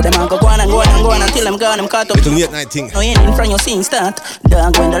 Go them and go on until I'm gone, I'm caught up. It's late night thing. No, you ain't in front of your scene start.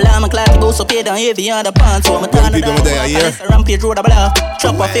 Dog when the llama clock, both so paid down heavy on the pants. So I'm a turn it down. Rampage road a block.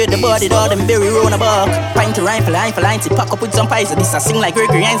 Chop off the body, all them berry round a bark. Pint to rifle, see pack up with some pies. This I sing like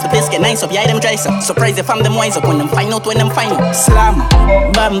Gregory Hines, the place get nice up, yeah, them dry up. Surprise if I'm them wise up when them find out when them find out. Slam,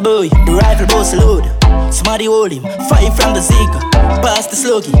 bam boy, the rifle boss load. Somebody hold him, fight from the zig. Pass the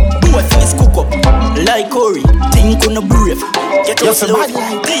sluggy, boy finish cook up. Like Corey, think on the brave. Get your slow,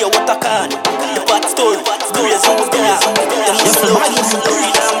 clear Wata can. The bad story, Grace over there. The most slow,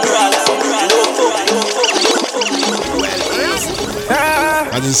 green umbrella.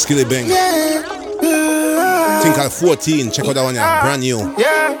 I just skilly bang. Think at 14, check out that one, yeah. Brand new.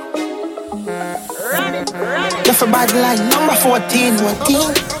 Just a bad line, number 14.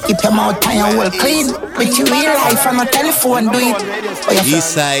 Keep your mouth and your whole clean. With your real life on a telephone, do it.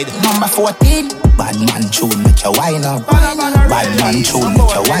 East side. Number 14. Bad man tune, make you wine up. Bad man tune,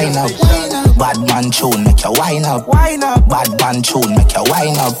 make you wine up. Bad man tune, make you wine up. Bad man tune, make you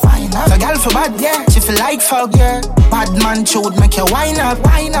wine up. The girl for bad, yeah. She feel like fuck, yeah. Bad man tune, make you wine up.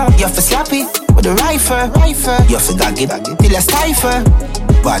 You have to slap it with a rifle. You have to gag it till you stifle.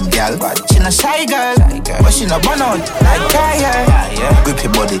 Bad girl, she no shy girl, but she no burn out like fire. Grip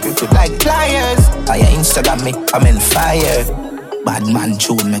your body, like pliers. On your Instagram, me, I'm in fire. Bad man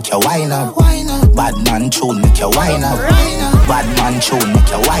tune, make you wine up. Bad man tune, make you wine up. Bad man tune, make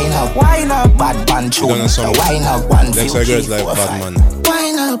you wine up. Bad man tune, make you wine up. 1, 2, 3, 4, 5.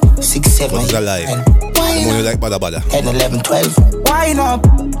 Wine up. 6, 7, 8, 9. The money like Badda Badda. 10, 11, 12. Wine up.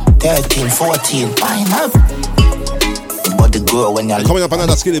 13, 14. Wine up. But the girl when you're coming up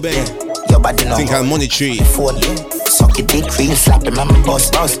another skilly bang. Your body no. Think I'll money tree. Phone, suck it big, real slap him and me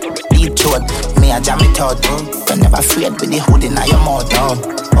bust. Lead tone, me a jam it out. You're never afraid with the hood in your mouth.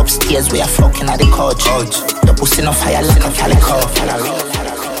 Upstairs we are fucking at the couch. The pussy no fire like a calico.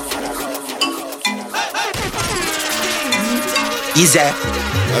 Easy.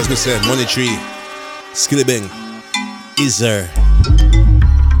 As we said, money tree. Skilly bang. Easier.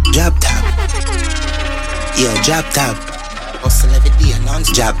 Drop top. Yo, drop top. Hustle every day,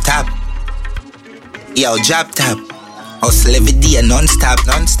 non-stop. Drop top. Yo, drop top. Hustle every day, non-stop.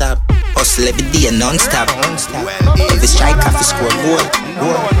 Hustle every day, non-stop. If it's strike off, it's score goal.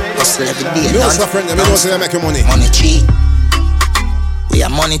 Hustle every day, non-stop. You know friend, you know make your money. Money tree. We are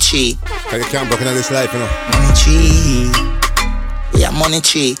money tree. Cause you can't broken on this life, you know. Money tree. We are money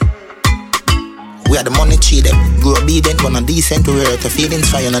tree. We are the money tree them. Grow obedient, but not decent. We are the feelings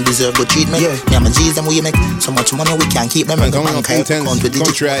fire, not deserve good treatment. Yeah. Me and my G's them we make so much money we can't keep them. And coming up Intence,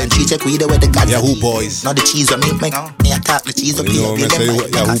 country and cheat check we the way the gods Yahoo boys. Not the cheese we make. Me attack the cheese we you know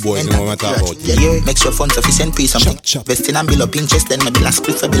what Yahoo boys, you know what I'm talking about. Yeah, make sure funds sufficient pre something. Vesting and build up interest, then maybe last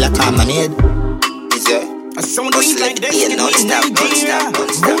split for bill a calm and head. Is there? Someone do it like this, you know, it's Nigeria.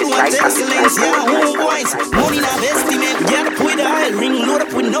 Who wants excellence, yeah, who boys? Money not estimate, get up with the high ring, load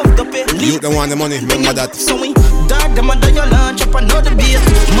up with enough to pay. You don't want the money, remember that. So we dark them under your lunch up another beer.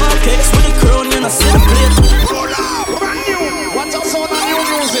 More cakes with the crown, you know, set a plate. What's up, son, on new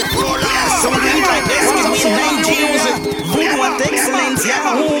music? Someone do it like this, give me Nigeria. Who wants excellence,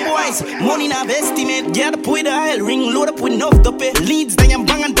 yeah, who boys? Money not estimate, get up with the high ring, load up with enough to pay. Leads, then you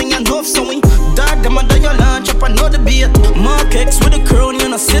bang and then you enough, so we dark them under your lunch up another beat. More cakes with the crown, you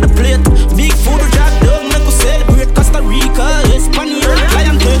know, sit a plate. Big food with Jack Dung, make us celebrate. Costa Rica, Espanyol,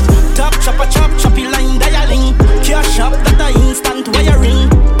 Lion Cliff. Top chopper, choppy line, dialing. Cash shop, that a instant wiring.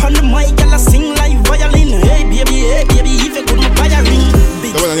 Pan the mic, y'all sing like violin. Hey baby, if you couldn't buy a ring. The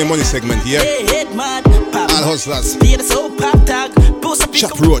one on the money segment here. Hey, mad, all hustlers. Be the so pop tag, post up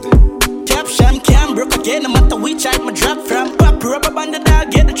Chap road. Caption can't broke again, no matter which I my drop from. Pop rubber band the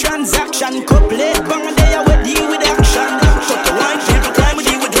dog, get the transaction. Couple bang and they are with deal with action. Shut the wine, shut the crime, we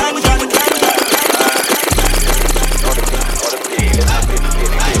deal with crime,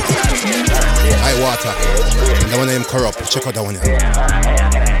 Hi Wata. The one name corrupt. Check out that one.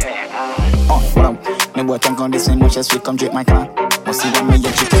 Oh, what up? Me boy can't go this same much as we come drink my car. Must see one me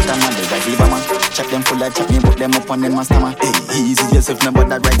get chicken and man, they drive Viva man. Check them full of chop me, put them up on them master man. Hey, easy yourself, no but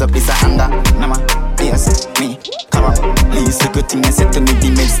that rise up is a anger. Nah man, yes, me, come on. Least a good thing I said to me, the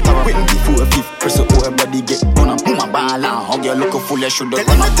next tower. When before a fifth, press up everybody get on up. Move my ball and hug your look full, I should have.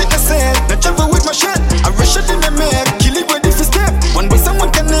 Tell them I take a set, the travel with my shit. I rush it in the mag, kill it ready for step. One way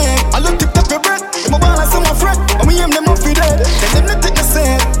someone connect, I look tip up your breath. My ball and someone fret, and we aim them off with it. Tell them to take a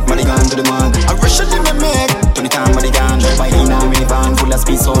set, money gone to the mug. I rush it in the mag, 20 times money gone. Drive by in a minivan, full of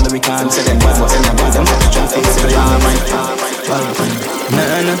speed, so that we can. Say them boys, tell them boys, I'm not trying to fix it.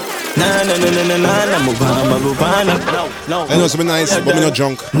 I know it's been nice, but me not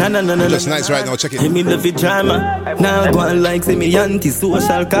drunk. Just nice right now, check it. Me love it drama. Now go on like say me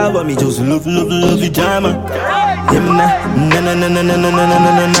anti-social cover. Me just love it drama. Me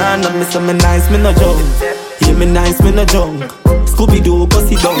say me nice, me no joke. Yeah, me nice, me no joke. Scooby-Doo, go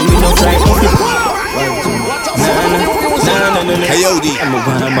sit down, me no fright. Coyote.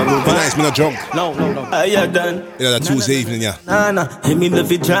 Nice, me not drunk. No. You done? Yeah, that Tuesday evening, yeah. Hey, me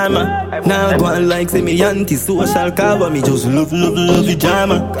love it drama. Now go on like say me anti-social cover. Me just love it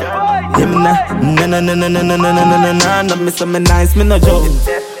drama. Me say me nice, me no joke.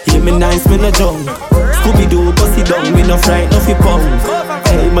 Yeah, me nice, me no joke. Scooby-Doo, go sit down, me no fright, no fi punk.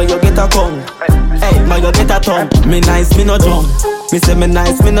 Hey, man, you get a tongue. Hey, man, you get a tongue. Me nice, me no drunk. Me say me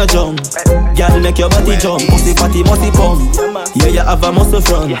nice, me no jump. Girl, make your body jump. Pussy party, musty pump. Yeah, you have a muscle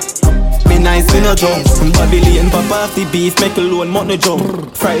front. Me nice, me no jump. Babylon, pop off the beef, make alone, mount no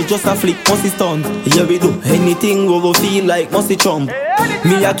jump. Fry just a flick, musty stunt. Yeah, we do anything we go feel like musty chump.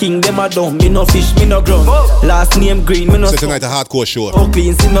 Me a king, them a dumb. Me no fish, me no ground. Last name green, me no. So tonight a hardcore show. Oh,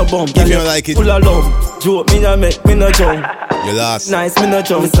 clean, see no bump. If you don't like it, full of love. Joke, me no make, me no jump. You lost. Nice, me no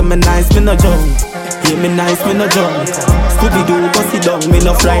jump. Me say me nice, me no jump. Yeah, me nice, me no jump. Scooby-Doo, go sit down, me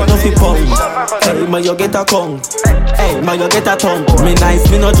no fright, no fi pump. Hey, man, you get a tongue. Hey, man, you get a tongue. Me nice,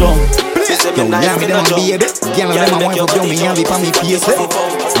 me no jump. Yo, yeah, me them baby. Girl, them a want to blow me and be on me face it.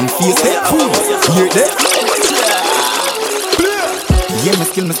 And face it. Hear that? Yeah, me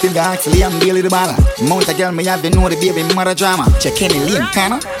still got actually I'm daily the baller. Mount a girl, me have been know the baby mother drama. Check any lane,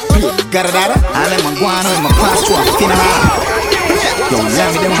 kinda. Got dada. I let my guano in my past to a finna. Yo,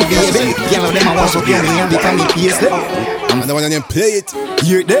 yeah, me them baby. Girl, them a want to blow me and be on me face it. And the one and then play it.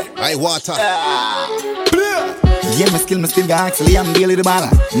 Hear that? I Wata. Yeah, me still got actually I'm daily the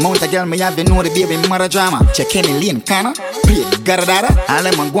baller. Mount a girl, me have been know the baby mother drama. Check any lane, kinda. Got dada. I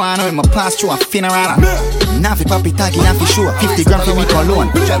let my guano in my past to a finna. Now fi papi talking, now fi show 50 grand for me cologne.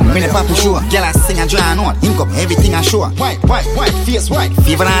 Me ne papi show. Girl I sing and dry on. Him come everything I show. White, face white.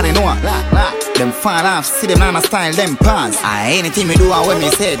 Fever I don't know. Them fall off, see them on my style, them pass. Anything me do, I when me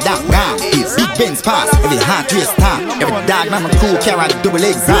say that gone. Big Benz pass, every heart race start. Every dog man my crew carry double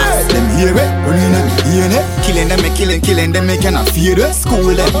exhaust. Them hear it, running them, hearing it. Killing them, me killing them, me cannot fear it.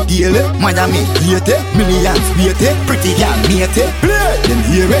 School them, deal it. Miami, hate it. Millions, wait it. Pretty girl, mate it. Them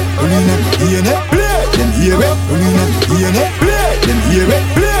hear it, running them, hearing it. Them hear it, running them, hearing it. Them hear it,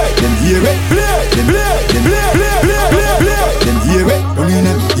 them hear it. Them hear it, running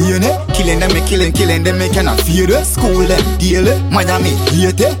Killing them, me killing them, me cannot fear it. School them, deal it, Miami,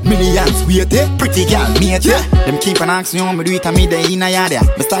 hate it. Millions, wait it, pretty girl, mate it. Them keep on asking me do it and me the inna yard.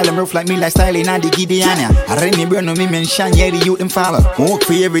 Me style them rough like me like style inna the Gideon. I run me burn no me mention, yeah the youth them follow. Work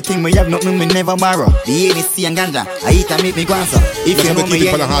for everything, we have nothing me never borrow. The ANC and ganja, I eat and make me go answer. If you know me,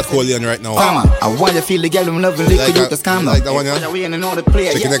 keep it on a hardcore lane right now. I want you feel the girl them loving liquor, you to scam them. Like that one, yeah? Check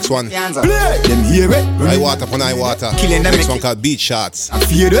the next one. Them hear it. I water for I water. Killing them. Next one called Beat Shots. I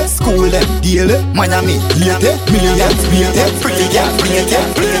fear it. School them, deal it. Miami, hate it. Millions, wait it. Pretty girl, play it.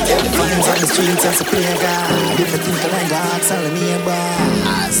 The fans on the streets as a player. If you think I like God, tell me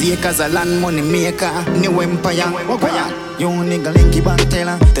about. Zekas a land money maker. New empire. You nigga linky bank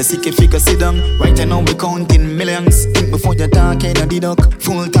teller. The sick figure sit down. Right now we counting millions. Think before you talk, head a deduct.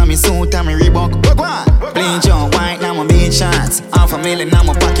 Full time is so time Reebok. Plain John White, now my beat shots. Half a million, now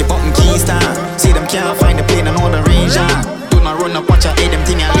my pocket button Kingston. See them can't find the plane in another region. Do not run up, watch out, them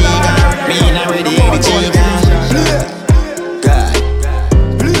thing illegal. Me ain't already 80 G-gun. God.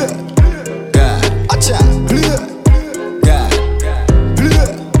 God. Watcha. God.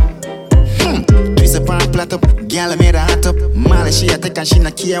 Twist up and plat up. Girl, I made her hot up. Marley, she a take and she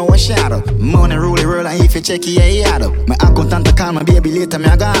not care what shadow. Money roller, if you check it, yeah, add up. My accountant to call my baby later, me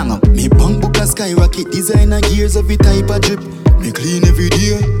a gone up. Me bank book a skyrocket, designer gears, every type of drip. Me clean every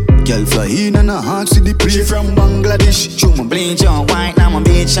day. Girl fly in and a heart see the Dipree from Bangladesh. Show my bling John White, now my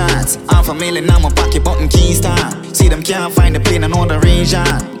beat shots. Half a million, now my pocket button Kingston. See them can't find the plane in another region.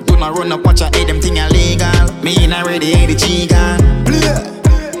 Do not run up, watch out, them thing illegal. Me ain't already 80 G-gun.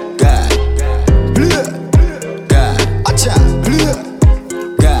 God.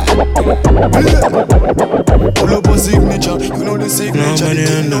 Pull up a signature, you know the signature. Nobody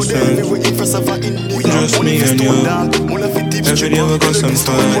understands. Just me and you. Every day we got some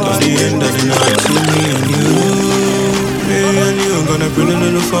fight. At the end of the night, to me and you. Me and you got a pretty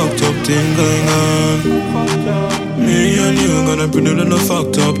little fucked up thing going on. Me and you got a pretty little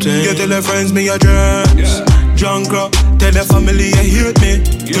fucked up thing. You tell your friends me address. Drunk rock, tell the family you hate me.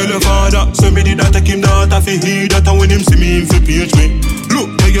 Tell your father, so me did that take him out of his heat. That when him see me, him fi page me.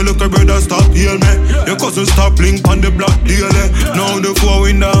 Look, tell you look a brother, stop heal me. Your cousin stop link on the block daily. Now the four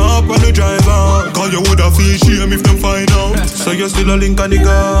in the up on the driver. Cause you woulda feel shame if them find out. So you still a link on the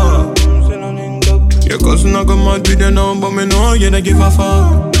car. Your cousin a go mad with you now, but me know you don't give a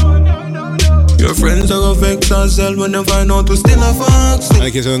fuck. Your friends are gonna vex themselves when they find out to still a fuck. And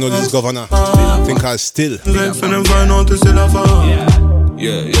in case you don't know, this is Govana. Think I'll still. Vex when they find out to still a fuck.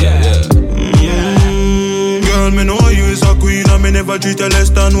 Yeah. Girl, me know you is a queen and me never treat you less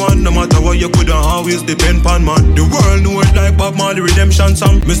than one. No matter what you could always depend on man. The world know it like Bob Marley redemption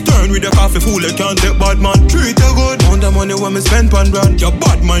song. Me stern with the coffee fool, you can't take bad man. Treat you good, want the money when me spend pan brand. Your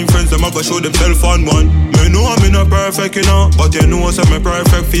bad mind friends, them a go show themself on one. Me know I'm not perfect, you know, but you know I'm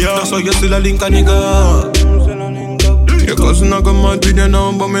perfect for you. That's why you still a link a nigga. Your cousin a go mad with you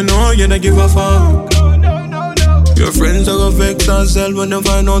now, but me know you don't give a fuck. Your friends are gonna vex themselves when they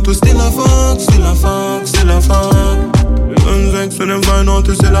find out to still a fuck. And vex when they find out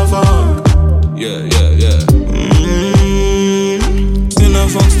to still a fuck. Yeah. Still a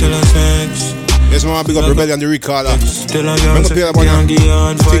fuck, still a sex. Yes, man, big up Rebellion, the recaller. I'm gonna play about them.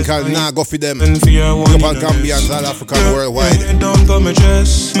 Think I'll not go for them. Big up on Gambians, all Africa, worldwide. Rebellion,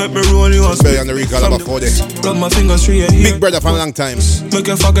 the recaller, before this. Big brother for a long time. Make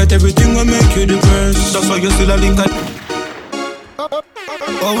you forget everything and make you depressed. That's why you still a link.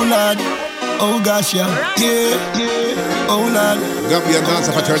 Oh Lord, oh gosh, yeah. Oh Lord. Gambian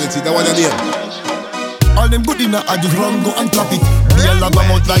dancer fraternity, that one your name. All them good enough, I just run, go and clap it. Be a lab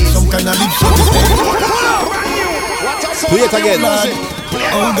out like some kind of lip service. Play it again.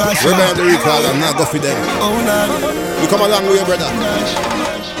 Oh gosh, Rebellion, the recaller, now go for them. Oh Lord. You come along with your brother.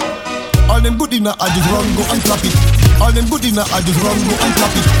 All them good enough, I just run, go and clap it. All them good enough, I just run, go and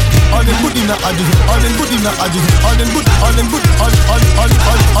clap it. All them good enough, I just, all them good enough, I just, all them good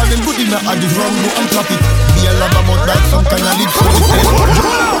enough, I just run, go and clap it. Be a lab out like some kind of lip service.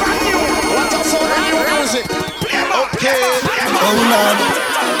 Okay. Oh Lord.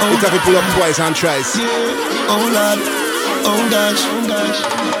 You have to pull up twice and twice. Oh Lord. Oh gosh.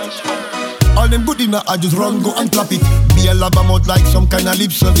 All them good enough, I just run, go and clap it. Be a lab out like some kind of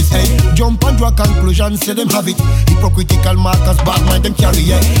lip service. Hey, jump and draw conclusion, say them have it. Hypocritical markers, bad mind them carry.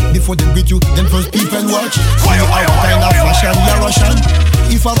 Yeah, before they greet you, them first people watch. See you out kind of fashion, you're Russian.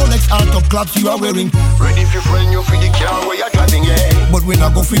 If a Rolex art of claps you are wearing, ready for friend, you for the car where you're driving, yeah. But when I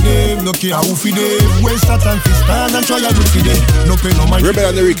go for them, no care who for them. Waste that time for stand and try to do for them. No pay no mind.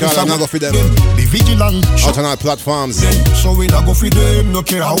 Rebel and Lyrical, I'm not go for them. Be vigilant. Out on our platforms. So we not go for them, no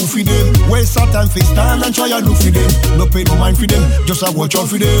care who for them. Waste that time for stand and try to do for them. No pay no mind for them, just a watch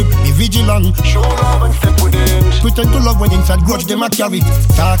out for them. Be vigilant. Show love and step with them. Pretend to love when inside grudge them a carry.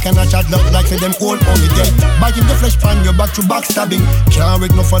 Talk and a chat like say them all on the dead. Biting the flesh pan, your back to back stabbing. Can't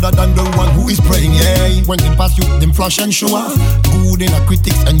wait no further than the one who is praying, yeah. When they pass you, them flash and show off. Good in a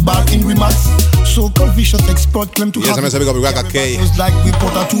critics and bad in remarks. So called vicious expert claim to yes, have. Yes, I'm going to K. It's like we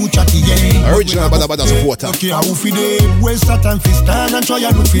put a two chatty, yeah. Original Badda Badda supporter. Okay, how for them? Waste that time for stand and try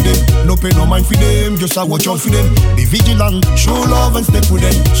to do for them. No pay no mind for them, just a watch out for them. Be vigilant, show love and step with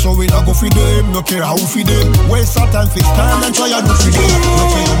them. So we not go for them, no care how for them. Waste that time for stand and try to do for them. No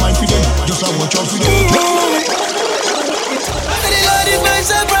pay no mind for them, just a watch out for them.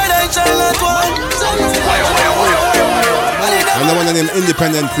 And the one named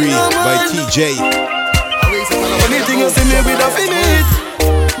Independent Pre by TJ.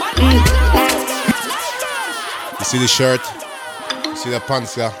 You see the shirt? You see the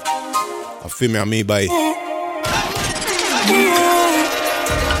pants? A film and me by.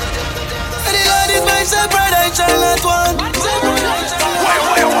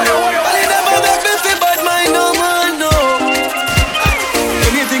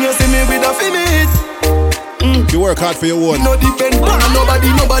 You work hard for your own. No depend on nobody,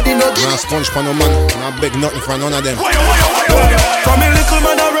 no. Nah sponge for no man. Nah beg nothing for none of them. From a little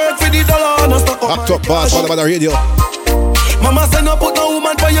man I work for the dollar, no stock up. Up top boss, what about the radio? Mama said no put no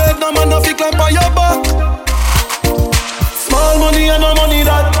woman for your head, no man no fi climb for your back. Small money and no money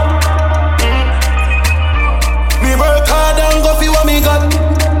that. Me work hard and go fi what me got.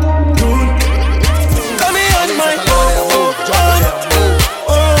 Come here on my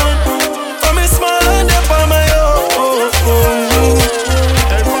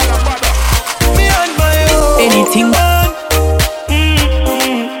anything.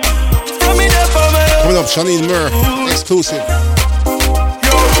 Coming up, Shanine Murr, exclusive.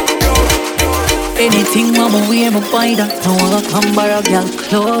 Anything, mama, we ever buy that. No one come by a girl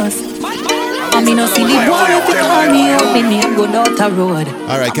close. I mean, no see the boy if you call me up, me name go down the road.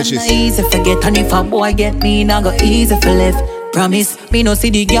 Alright, catch this. Easy forget, and if a boy get me, now go easy for left. Promise, me no see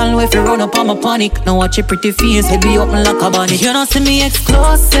the girl if you run up on my panic. Now watch your pretty face, head be open like a bunny. You don't see me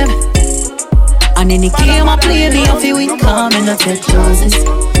exclusive. And any game I play, me off you win, come and not take closes.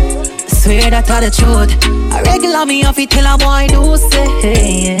 Swear that I the truth. I regular me off it till a boy do say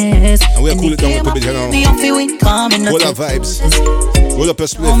yes. And we'll cool it down with the bitch now. Me off you win, come and not take Vybz. Roll up a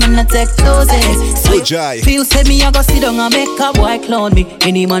split. Come and not take closes. Good jai. Feel said me I go sit down and make a boy clown me.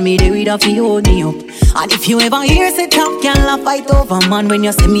 Any man me there with a fi hold me up. And if you ever hear say top girl a fight over man, when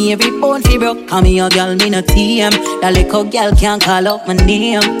you see me every bone fi broke. Call me a girl, me no TM. That little girl can't call up my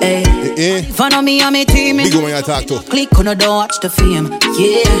name. Hey. If I know me and me team, big woman I talk to. Click on the door, watch the film.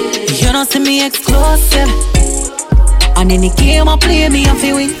 Yeah, you don't see me exclusive. And any game I play, me I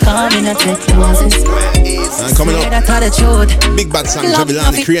feel win. Come in and take closes. And coming up, big bad song,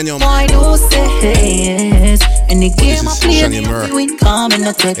 Javilani, Cranium. Boy do say yes. Any game I play, me I feel win. Come in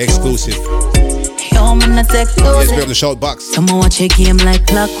and take exclusive. Yo, man, I take closes. Yes, we have the shout box. Someone watch a game like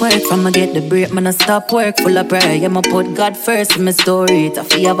clockwork. From I get the break, man, I stop work. Full of prayer, yeah, I put God first in my story.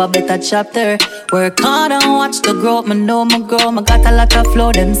 If I have a better chapter, work hard and watch the growth. Man, know my grow. I got a lot of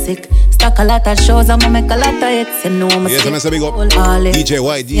flow, them sick. Stack a lot of shows, I'ma make a lot of hits. You know my yes, I'm a big up. DJ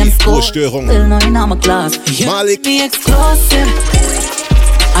YD, Störung. Still knowing I'm a class. Marley. Me exclusive.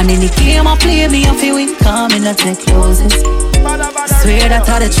 And any game I play, me I feel win. Come in and take closes. Swear that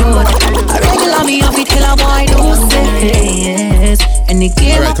I the truth. I regular me off it till a boy do say yes. Any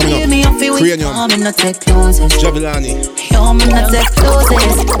game I play, me I feel win. Come in and take closes. Javilani. Yo, me not take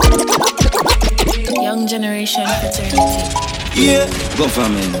closes. Young generation fraternity. Yeah,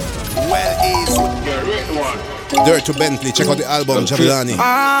 Govana. Well, easy. Dirt to Bentley, check out the album, Javilani.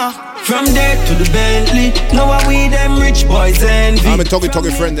 From there to the Bentley, know what we them rich boys envy. I'm a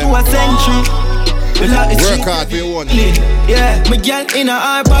tuggy friend them. Work hard for your one. Yeah, my girl in a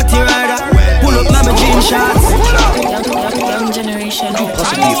hard party rider. Pull up my jean shots. Young generation.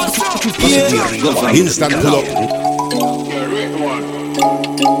 Yeah. Instant pull up.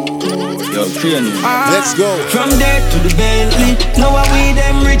 Let's go. From there to the Bentley, know what we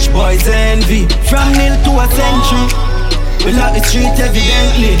them rich boys envy. From nil to a century, we lock the street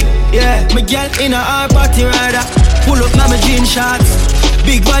evidently. Yeah, my girl in a hard party rider. Pull up my jean shots.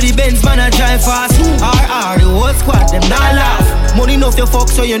 Big body Benz man I drive fast. RR the whole squad them not laugh. Money enough you fuck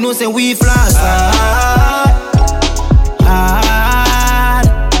so you know say we flash.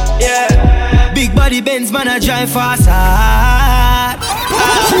 Yeah. Big body Benz man I drive fast.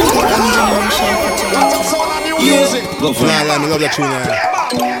 Nah, I love that tune.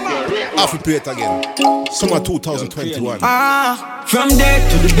 Have to play it again. Summer 2021. From there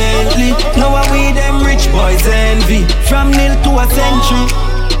to the Bentley. Now we them rich boys envy. From nil to a century.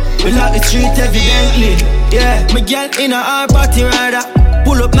 We lock the street evidently. Yeah, my girl in a hard party rider.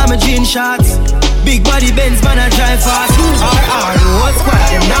 Pull up now my jean shorts. Big body Benz, man, I drive fast. RR, what's what?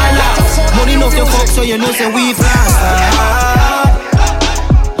 Them not laugh. Money enough to fuck, so you know say we fast.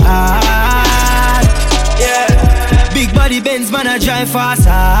 Yeah. Big body Benz, man, I drive fast.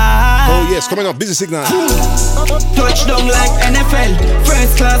 Oh yes, coming up, busy signal. Touchdown like NFL.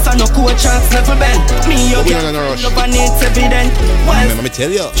 First class and no coach chance level bell. Me your girl, love and it's evident. Let me tell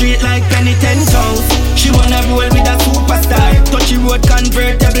you. Street like penny 10 toes. She wanna roll with a superstar. Touchy road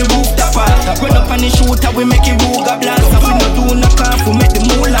convertible roof topper. Run up on the shooter, we make it Ruga blast. We no do no calf, we make the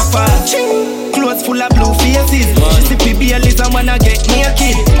moolah fast. Clothes full of blue faces. She see PBLs and wanna get me a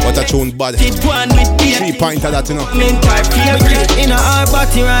kid. What a tune bad. 3 points of that, you know. In a hard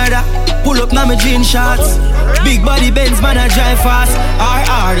body rider. Pull up now my jean shorts. Big body Benz, man, I drive fast.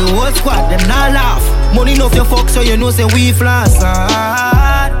 RR, the whole squad, them not laugh. Money enough you fuck, so you know say we flash.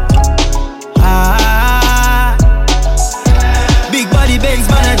 Big body Benz,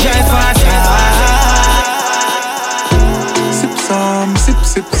 man, I drive fast.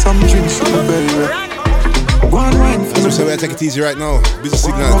 Sip some drinks, baby. Go and wine for me. So we take it easy right now. Busy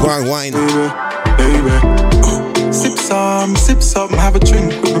signal, go and wine. Baby. Sip some, have a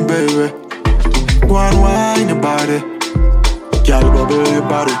drink with me, baby. Go and wine your body. Girl, bubble your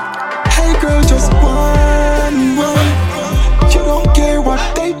body. Hey girl, just wine. You don't care what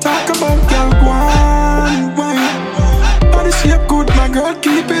they talk about, girl, go on, wine. Body shape good, my girl,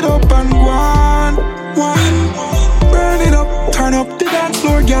 keep it up and go on, wine. Burn it up, turn up the dance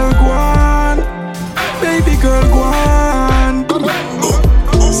floor, girl, go on. Baby girl, go on.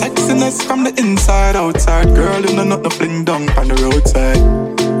 Sexiness from the inside, outside. Girl, you know not no fling down on the roadside.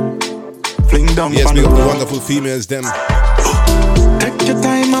 Fling down yes, on we the got road. wonderful females, them. Take your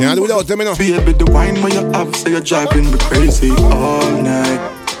time, can't do without them, you know. Baby, the wine when you have, so you're driving me crazy all night.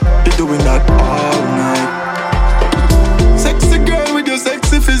 You're doing that all night. Sexy girl with your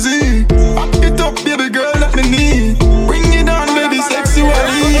sexy physique. Back it up, baby girl, let me need. Bring it on, baby, sexy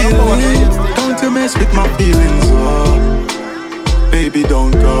wally. Don't you mess with my feelings, oh. Baby,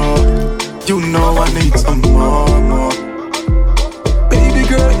 don't go. You know I need some more. Baby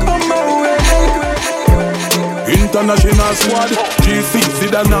girl, come my way. International squad, GC,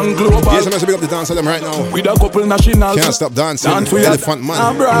 Sidan and Global. Yes, I'm going to pick up the dance of them right now. With a couple nationals. Can't stop dancing. Elephant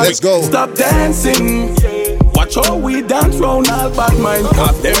man. Let's go. Stop dancing. Watch how we dance round all bad mind.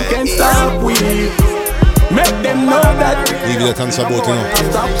 Cause them can't stop we. Make them know that. Leave it a dance about, you know.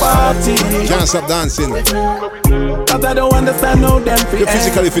 Stop party. Can't stop dancing. Cause I don't understand how them feel. You're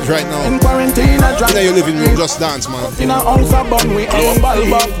physically fit right now. In quarantine, I drive. In your living room, just dance, man. In a house of bun, we our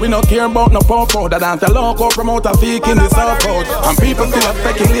ball up. We no care about no pop out. That ain't a local promoter fake in the south out. And people still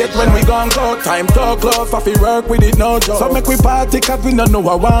speculate when we gone out. Time talk close, if we work with it, no joke. So make we party, cause we don't know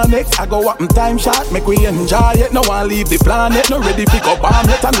what one next. I go up and time shot, make we enjoy it. No one leave the planet, no ready pick up arm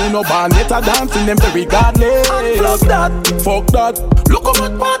yet. I know no band yet, I dancing them very regardless. Fuck that, fuck that. Look how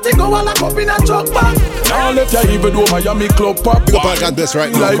much party go on like up in a truck back. Now let you even do Miami club pop. Big up our God bless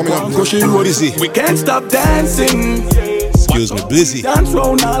right now, like coming up. Busy. We can't stop dancing. Excuse me, Blizzy. Dance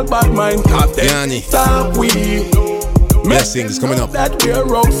round all bad mind. Yanni. Stop we. Blessings coming up. That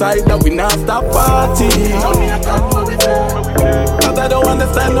we're outside, that we not stop party. Cause I don't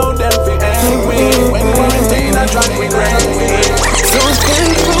understand how them feel angry. When quarantine I drunk we crazy.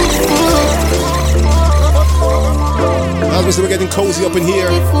 Obviously we're getting cozy up in here.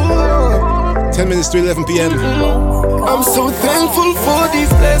 10 minutes to 11 p.m. I'm so thankful for these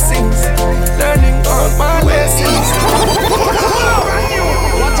blessings. Learning all my lessons.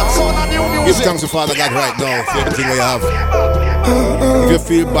 Give thanks to Father God right now for everything we have. If you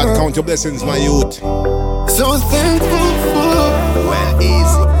feel bad, count your blessings, my youth. So thankful for well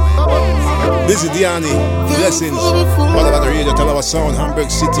easy. Busy Diani, blessings. Badda Badda Radio, Talawah Sound, Hamburg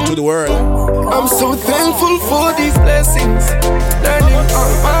City to the world. I'm so thankful for these blessings. Learning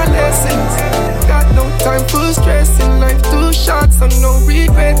all my lessons. Got no time for stressing. Life too short, so no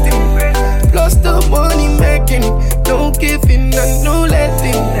regretting. Plus the money making, no giving and no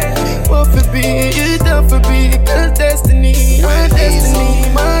letting. What for be, it up for be. Cause destiny, my destiny,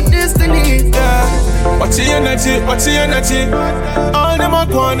 my destiny. Yeah. Watch the energy. All them a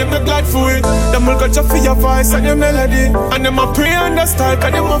go on, them not glad for it. Them will got you for your voice and your melody. And them a pray on the style,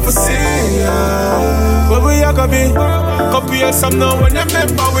 cause them want to see. Where we are gonna be? Copy some now when them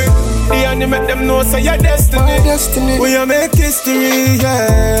member with. The and make them know say your destiny. We a make history,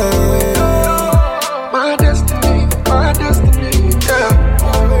 yeah. My destiny, my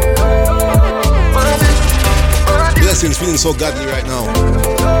so godly right now.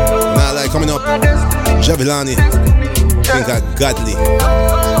 Nah, like coming up, Javilani. Think that godly.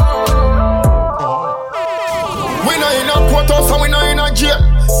 We know in a courthouse and we know in a jail.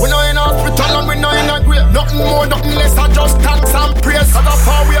 We know in a hospital and we know in a grave. Nothing more, nothing less, I just thanks and praise. Cause that's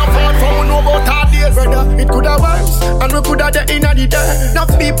how we have fought for, we know about our days. Brother, it could have worse, and we could have the inner the day. Now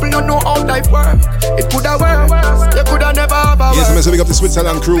people don't know how life works. It could have worse, they could have never have a yes, I'm going to up the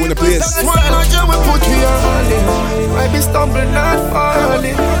Switzerland crew in the place. That's why I know we put we all in. I be stumbling, not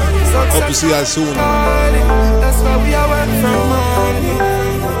falling. Hope to see you soon. That's why we are working from morning.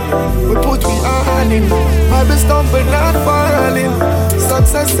 We put we all in. I be stumbling, not falling.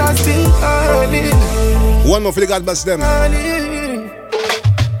 Success has been earning. One more for the God bless them. My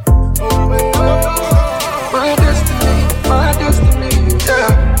destiny, yeah.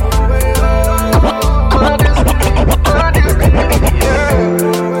 My destiny, yeah. My destiny, yeah.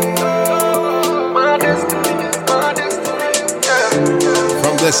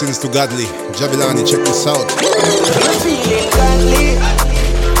 From blessings to godly, Javilani, check this out. Feeling godly.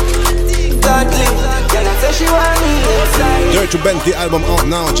 Girl, I say she want me inside. Dirt to Bentley album out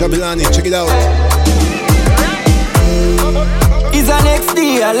now, Javilani, check it out. Is the next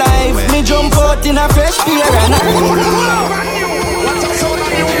day alive? Me jump out in a fresh pair and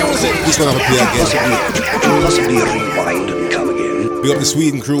this one I have a play again. Possibly rewind and come again. Big up the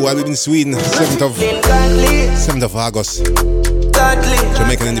Sweden crew. I live in Sweden, 7th of August.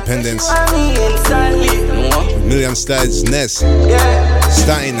 Jamaican independence. Million Styles, Ness,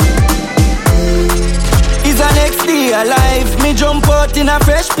 Stein. Is the next day alive? Me jump out in a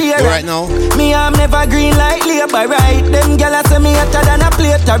fresh pair. Right now. Me I'm never green like labor right. Them gyal say me hotter than a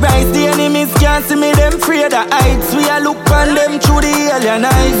plate of rice. The enemies can't see me, them afraid of heights. We a look on them through the alien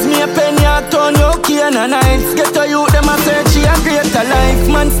eyes. Me a penny a ton, you can and nights. Get to you, them a search, she a greater life.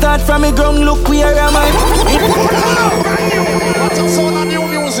 Man start from me ground, look where am I?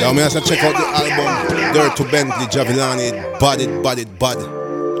 Yeah, me have to check out the album Dirt to Bentley, Javilani, bad.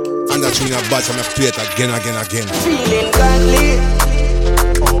 And that's when I bad, so I play it again. Feeling godly.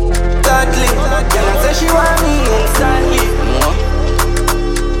 Girl, I say she want me instantly.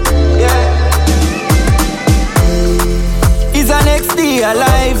 Yeah. Is the next day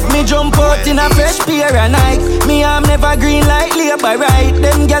alive? Me jump out in a fresh pair of Nike. Me I'm never green like labor right.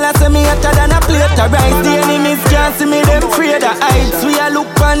 Them gyal say me hotter than a plate of rice. The enemies can't see me, them afraid of heights. We a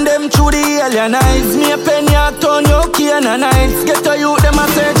look on them through the alien eyes. Me a penny a ton, you can and nights. Get to you, them a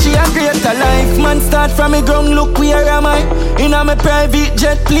search, she a greater life. Man start from me ground, look where am I? In a me private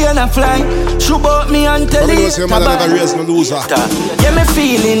jet plane a fly. Shoot out me and tell it. Yeah, me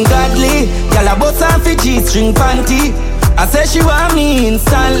feeling godly. Gyal a bust off a G-string panty. I say she want me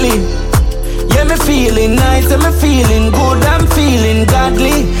instantly. Yeah, me feeling nice and me feeling good. I'm feeling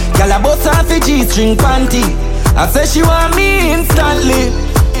godly. Gyal a bust off a G-string panty. I say she want me instantly.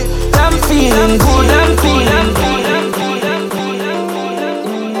 I'm feeling good. I'm feeling good.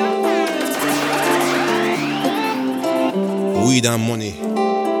 Weed and money.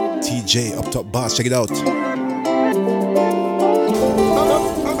 TJ up top boss. Check it out.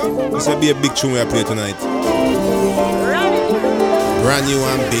 This will be a big tune we play tonight. Brand new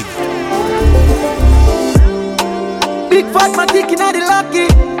and big. Big fat man taking out the lucky.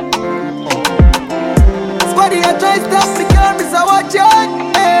 Squaddy I try stop me, can't miss a watch out.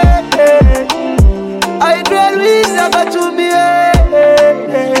 I dwell with I got to me.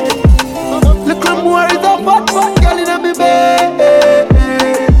 Look more is a fat girl in me bed.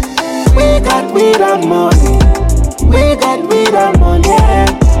 We got weed and money. We got weed and money.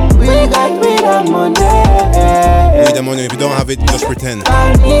 We got weed and money. Weed and money, if you don't have it, just pretend.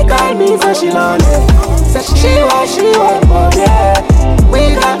 He call me so she lonely. Say she want money.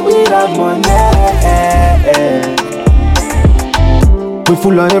 We got weed and money. We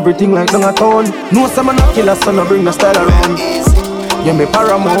full of everything like Dung a town. No some man a killer, son a bring the style around. Yeah, me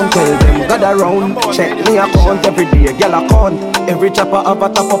paramount, tell them gather round. Check me account every day, gyal account. Every chopper have a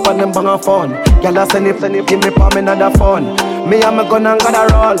top up and them bang a phone. Gyal a send it, give me palm another phone. Me and my gun and gather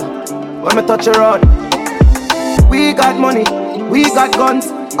roll. When me touch a road, we got money, we got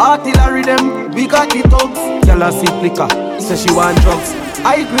guns, artillery them, we got the thugs. Gyal a sip liquor, say she want drugs.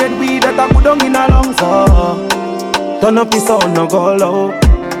 I grade weed that I put down in her lungs. Oh, turn up the sound, no go low.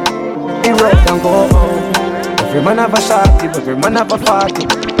 It rock and go out. Every man have a shotty, every man have a party.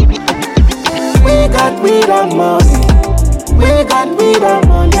 We got weed and money. We got weed and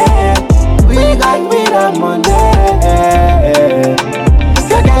money. We got weed and money.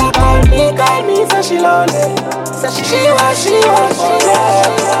 The girl call me, say she lonely. Say she want.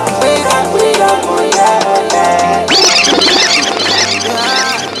 We got weed and money.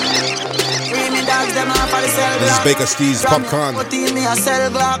 This is Baker Steez, Popcaan. Me a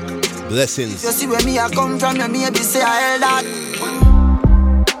sell Glock. Blessings. You see where me I come from, you maybe say I held that.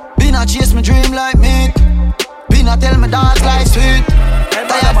 Been a chase my dream like me. Been a tell me dance like sweet.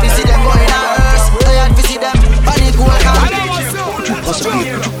 Tired to see them going on earth. Tired to see them panic welcome.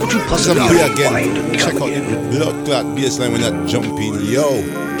 Possibly again. Check out the blood clot bassline when that jumping. Yo,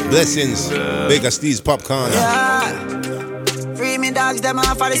 blessings. Baker Steez, Popcaan. Yeah. Free me dogs, them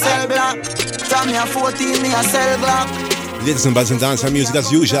off for the cell block. From me a 14, me a cell block. Ladies and buzz and dance and music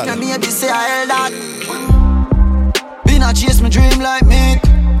as usual. You maybe say I held that. Been a chase my dream like me.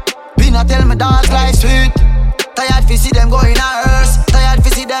 Been a tell me dance like sweet. Tired to see them going on earth. Tired to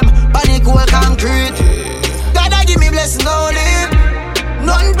see them panic whole concrete. Gotta give me blessing only.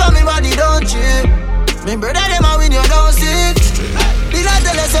 Nothing from me body don't cheat. Me brother them a win you don't see. Did I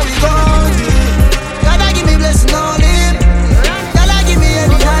tell us how we gon' do? Gotta give me blessing only. Gotta give me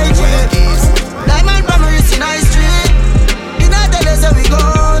any night cheat. Diamond from me in high street. Did I tell us how we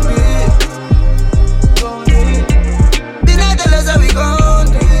gon' do? Did I tell us how we gon'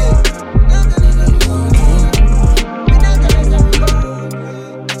 do?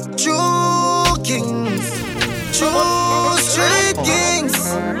 True kings, true street kings.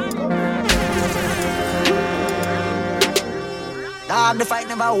 Dog, the fight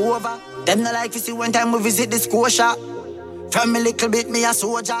never over. Them no like to see one time we visit the Scotia. From a little bit, me a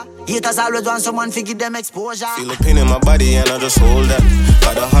soldier. Haters always want someone to give them exposure. Feel a pain in my body and I just hold that.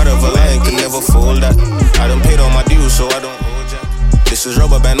 Got the heart of a lion, can never fold that. I done paid all my dues, so I don't hold jack. This is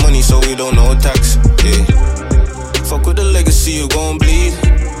rubber band money, so we don't know tax. Yeah. Fuck with the legacy, you gon' bleed.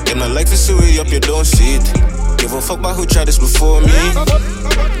 Them not like to see we up, you don't see it. Give a fuck about who tried this before me.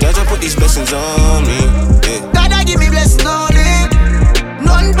 God, just put these blessings on me. Yeah. Gotta give me blessings on it.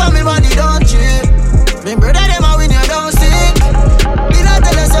 Nothing from me body don't cheat. Me brother them a win you don't see. Did I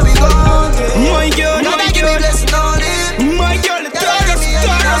tell us how we gon' do? My girl, gotta give me blessings on it. My girl, the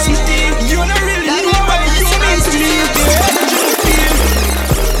stars me team. You don't really know what you need to me.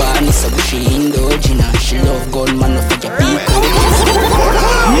 Barney so she indulging. She love gunman no for your people.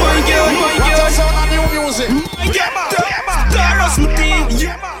 My girl, stars me team.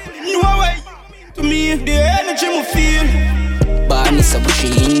 You know what to me, the energy me feel. Barney so she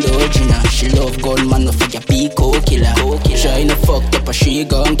indulging. She love gunman no for your Pico killer. She no fucked up a she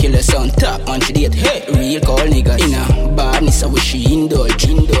gun killer. Son top and she date hey real call niggas. Inna Barney so she indulge.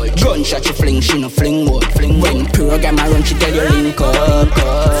 Gunshot she fling, she no fling what. When program I run she tell you link up.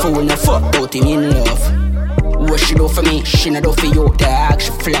 Fool no fuck bout him in love. What she do for me, she not do for you, dog.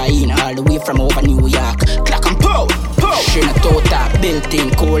 She fly in all the way from over New York. Clock and pow. She not total, built-in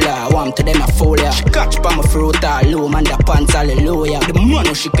cola. Warm to them a folia. She catch pa my fruit, low man the pants, hallelujah. The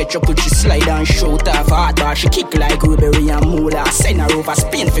money she catch up with, she slide and shoot off. Hard bar, she kick like Rubery and Moolah. Send her over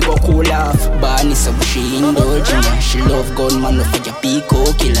Spain fi go cool off. Barney so she indulging. She love gunman no for your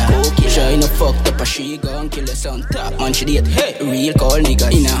Pico killer. She no fucked up a she gun killer. Son top man she date hey real call nigga.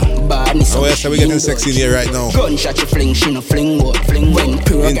 Inna Barney so yes, we getting sexy in here right now. Gunshot she fling, she no fling what. Fling when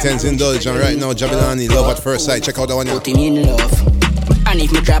pure. Intence indulge and right now Jabilani, love at first sight. Check out that one. Put him in love. And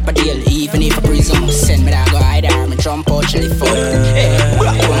if me drop a deal, even if a prison, send me that go hide there, me jump out, she live for hey,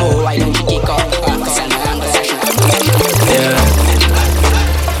 oh, why don't you kick up?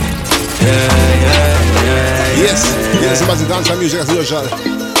 Yes, about the dance and music as usual.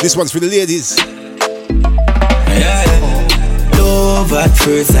 This one's for the ladies. Love at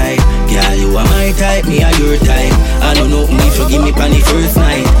first sight. Girl, you are my type, me are your type. I don't know if you give me pan the first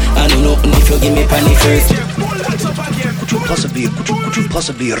night. I don't know if you give me pan the first. Could you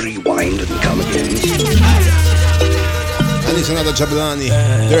possibly rewind and come again? And it's another Jabilani,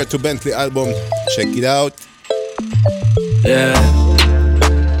 Dirt to Bentley album. Check it out. Yeah.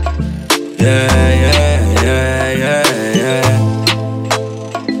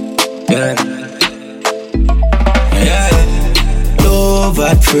 Love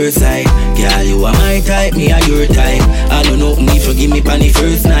at first sight. Girl, you are my type, me are your type. I don't know if you give me pan the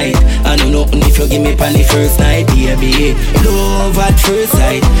first night. I don't know if you give me pan the first night, baby. Love at first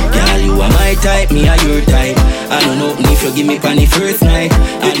sight. Girl, you are my type, me are your type. I don't know if you give me pan the first night.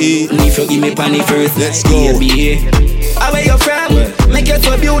 I don't know if you give me pan the first night, baby. Where you from? Make you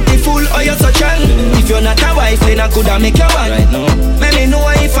so beautiful or you so strong. If you're not a wife, then I coulda make you one. Right now. Let me know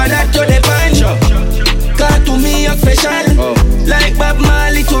if I not to the punch. Cause to me you're special. Like Bob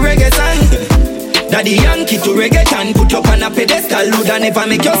Marley to reggae song. Daddy Yankee to reggaeton. Put up on a pedestal, Lord, and never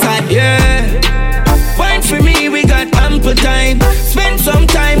make you sad. Yeah. Wine for me, we got ample time. Spend some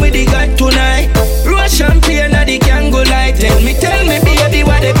time with the God tonight. Roll champagne at the Kango light. Tell me, baby,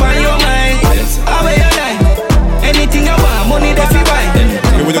 what they on your mind? How are you like? Anything I want, money that you buy.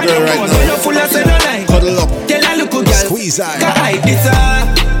 You're with the girl right now. Cuddle up. Tell her look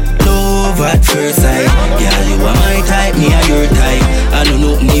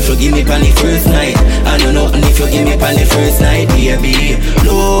on the first night, baby.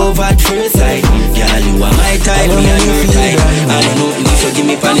 Love at first sight. Girl, you are my type, me and your type. And you know if you give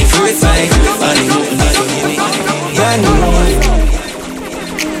me on the first night. And you know if you give me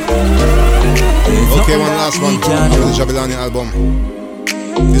Okay, one last one from the Jabilani album.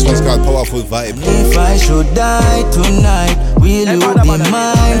 This one's called Powerful Vibe. If I should die tonight, will you be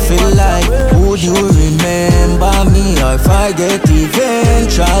mine for life? Would you remember me if I get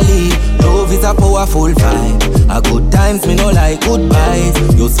eventually? Love is a powerful vibe. A good times me no like goodbyes.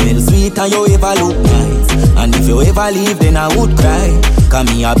 You smell sweet and you ever look nice. And if you ever leave then I would cry. Cause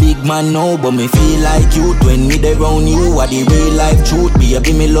me a big man now but me feel like you. When me there round you are the real life truth.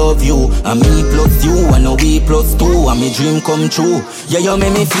 Baby me love you. And me plus you and a we plus two. And me dream come true. Yeah, you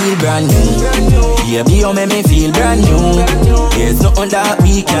make me feel brand new. Baby, you make me feel brand new. There's nothing that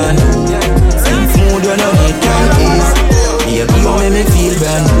we can do. Same food you know me can taste. Baby, you make me feel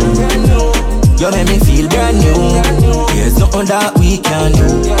brand new. You make me feel brand new. There's nothing that we can do.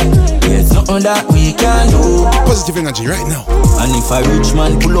 There's nothing that we can do. Positive energy right now. And if a rich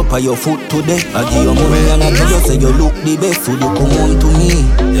man pull up at your foot today, I give you money and I tell you say you look the best. Would you come home to me?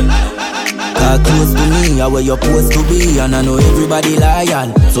 Close to me, how where you're supposed to be. And I know everybody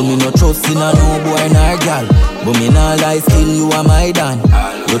loyal, so me no trust in a no boy nor girl. But me nah lie, still you are my dan.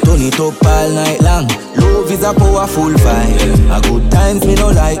 You turn it up all night long. Love is a powerful vibe. A good times me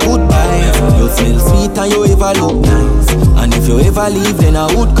no like goodbyes. You smell sweet and you ever look nice. And if you ever leave then I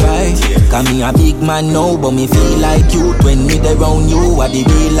would cry. Cause me a big man now but me feel like you. When me there round you are the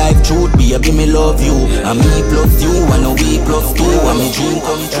real life truth. Baby me love you. And me plus you and a we plus two. And me dream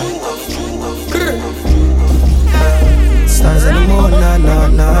come true. Stars in the moon,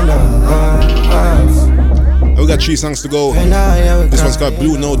 We got 3 songs to go. This one's called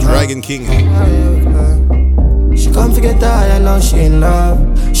Blue Note, Dragon King. She come forget that, I know she in love.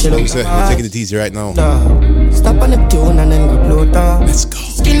 She Like we said, we're taking it easy right now. Stop on the tune and then go blow down. Let's go.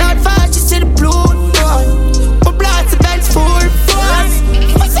 Skin out fast, she see the blue dot. My blood's a bench full force.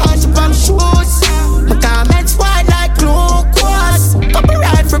 Massage up on shoes. My garments white like glue quartz.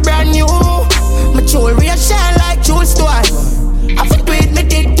 Copyright for brand new. My jewelry a shine like jewel store. I fit with me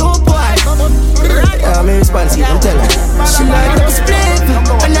dick too boy. Yeah, me responsive, I'm telling her. She like to split.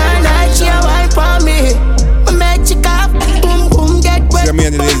 And I like she a wine for me. I make she cough. Boom boom get wet. See me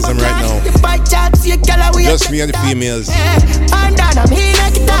and the ladies I'm right now. Just me and the females. And then I'm here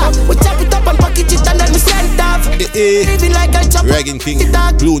like it up. We chop it up and package it and then we send it off. Living like a chop. Dragon King,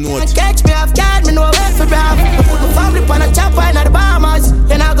 Blue Note. Catch me off guard, me know where for rap. I put my family on a chopper in the Bahamas.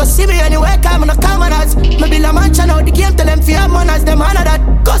 Then I go see me anywhere, come on the cameras. Me build a mansion out the game, tell them for your manners. Them honor that.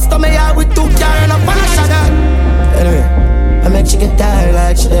 Custom me out with 2 car and a panache that. Anyway, I make she get tired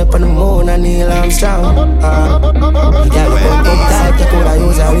like she up on the moon and Neil Armstrong. You gotta go tight, you coulda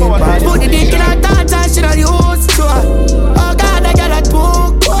use a real body. Put the dick in her thoughts and she not used to it. Oh God, I got a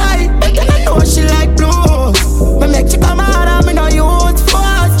too quiet. But then I know she like blues. Me make she come out and me no use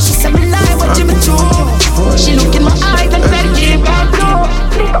force. She say me lie, but she me true. She look in my eyes and said keep on blue.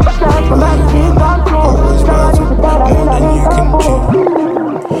 Pick up a shot from my keep on blue. More than you can chew.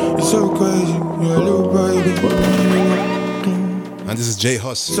 It's so crazy, you're a little baby. And this is J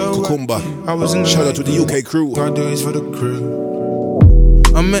Hus, Kukumba. Shout out to the UK crew.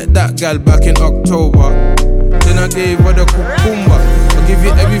 I met that gal back in October. Then I gave her the cucumber. I give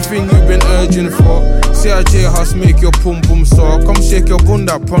you everything you've been urging for. See how J Hus make your pum pum sore. Come shake your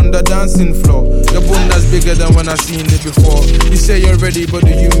bunda on the dancing floor. Your bunda's bigger than when I seen it before. You say you're ready, but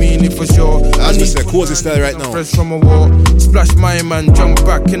do you mean it for sure? As we say, cozy style right now. Fresh from a war. Splash my man, jump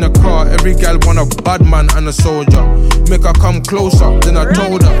back in the car. Every gal want a bad man and a soldier. Make her come closer, then I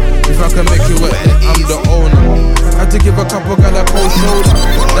told her if I can make it wet, then I'm the owner. Had to give a couple gal a cold shoulder.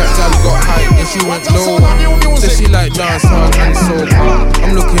 That gal got high and she went lower. Said she like dancehall and soca.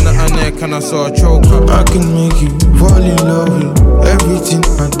 I'm looking at her neck and I saw a choker. I can make you fall in love with everything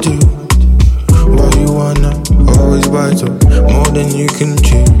I do. But you wanna always bite up more than you can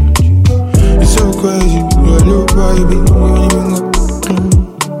chew. It's so crazy, you're a little baby, you ain't even got.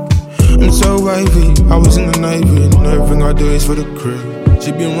 I'm so wavy, I was in the Navy and everything I do is for the crew.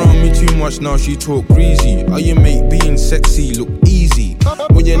 She been round me too much now, she talk greasy. How you make being sexy look easy?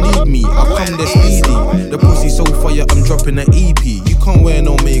 When you need me, I come there speedy. The pussy so fire, I'm dropping an EP. You can't wear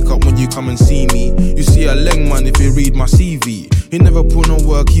no makeup when you come and see me. You see a leng man if you read my CV. He never put no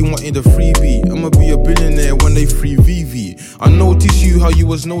work, he wanted a freebie. I'ma be a billionaire when they free VV. I noticed you how you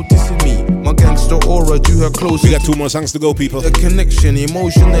was noticing me. My gangster aura drew her closer. We got 2 more songs to go, people. The connection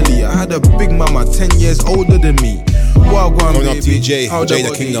emotionally. I had a big mama 10 years older than me. Coming up TJ,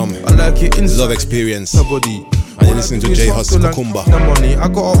 Jada Kingdom. I like it inside. Love Experience. Nobody. And All listening I to do is J Hus hustle and Kakumba. the money. I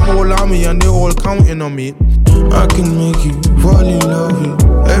got a whole army and they all counting on me. I can make you fall in love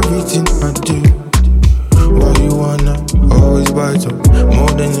with everything I do. Why you wanna always bite up more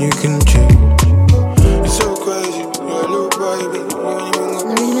than you can chew? It's so crazy, you're a little baby.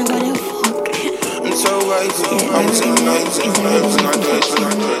 I'm so crazy, I'm so nice, I'm not doing.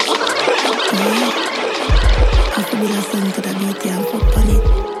 I have to be listening to the beat and fuck on it.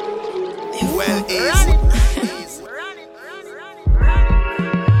 Well, easy.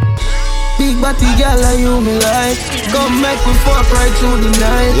 Big body girl, you me like. Come make me fuck right through the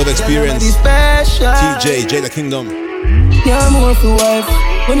night. Love Experience. Special. TJ, Jada Kingdom. Yeah, I'm more for wife.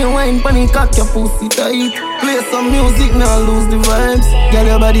 When you wine, panic, cock your pussy tight. Play some music, now lose the vibes. Girl,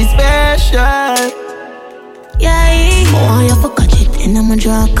 your body special. Yeah, oh, you fuck a chick and I'ma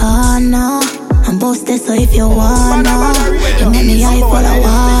draw a corner. I'm boasted, so if you wanna, you make me eye full of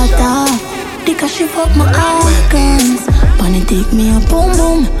water. Think I should fuck my organs. Wanna take me a boom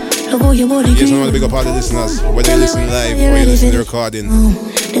boom. Love how your body Yes, I want to big up all the listeners. Whether you listen live or you listen to the recording.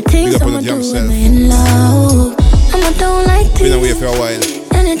 The things big up on I'ma the jam do self. when I'm in love. I'ma don't like this. Been away for a while.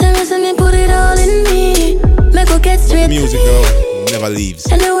 Anytime you see me, put it all in me. Make her get straight Music to me. now never leaves.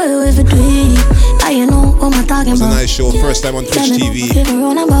 And the way we ever do it. I know what I'm talking It was a about. nice show. First time on Twitch TV.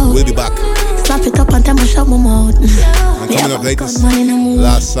 We'll We'll be back. Slap it up and tell me shut my mouth. And coming up latest,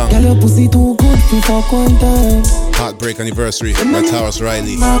 last song, Girl, your pussy too good for fuck one time. Heartbreak Anniversary by Taurus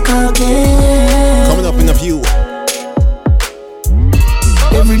Riley. Back again. Coming up in a few.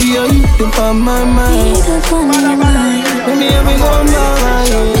 Every day you think on my mind. When me have me go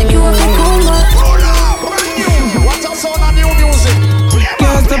mine. Make you a What's up, sound of new music?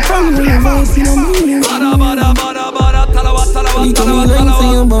 Can't stop from your voice in a million. Badda Badda Badda Badda Talawah Talawah Talawah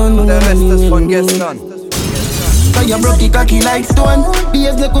Talawah. The rest is fun, guess none. So you broke it cocky like stone.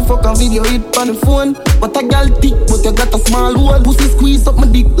 BS like a fuck a video hit on the phone. But a girl thick, but you got a small hole. Pussy squeeze up my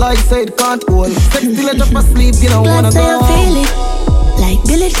dick like said can't hold. Sex till I drop asleep, you don't wanna Glad say go. you feel it. Like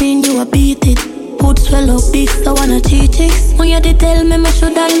Billie Jean, you a beat it. Put swell up big, so wanna cheat chicks. When you did tell me, I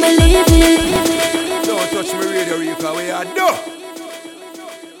shouldn't believe it. Don't touch me radio, Rico. Where you do?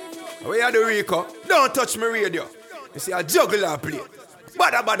 Where you do, Rico? Don't touch me radio. You see a juggler play.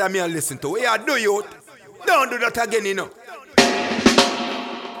 Badda Badda me and listen to. Where you do, youth? Don't do that again, you know.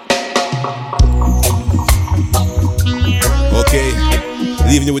 Okay,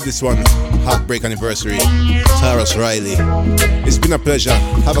 leaving you with this one. Heartbreak Anniversary, Taurus Riley. It's been a pleasure.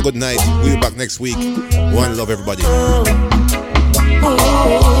 Have a good night. We'll be back next week. One love, everybody.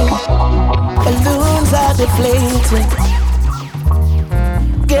 Balloons are deflating.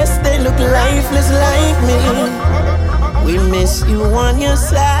 Guess they look lifeless like me. We miss you on your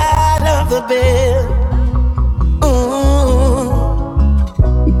side of the bed.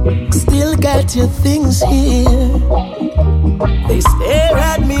 Still got your things here. They stare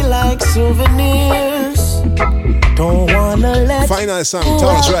at me like souvenirs. Don't wanna let Final song,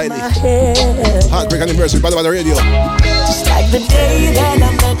 Taurus Riley. Heartbreak Anniversary, Badda Badda Radio. Just like the day that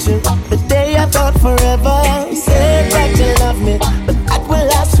I met you, the day I thought forever. Said that you love me, but that will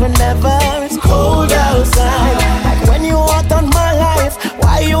last forever. It's cold outside, like when you walked on my life.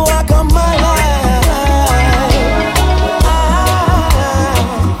 Why you walk on my life?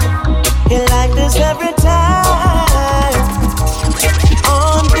 You like this every time.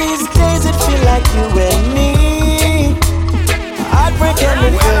 On these days it feel like you and me. Heartbreak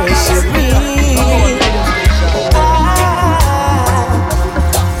Anniversary.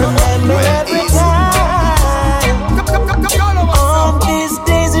 Remember every time. On these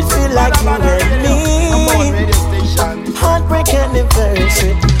days it feel like you and me. Heartbreak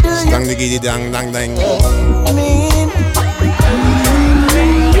Anniversary. Dang diggy dang dang dang.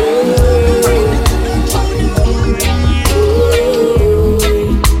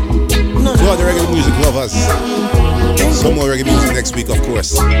 To all the reggae music lovers, some more reggae music next week, of course.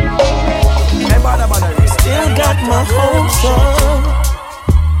 Still got my hopes up,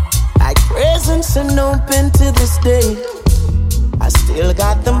 like presents and open to this day. I still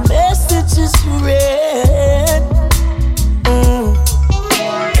got the messages you read.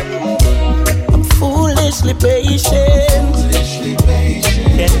 I'm foolishly patient.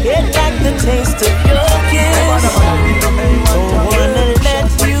 Can't get back the taste of your kiss. Don't wanna let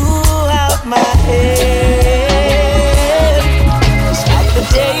you out my head. Just like the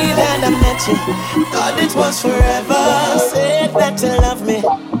day that I met you, thought it was forever. Said that you love me,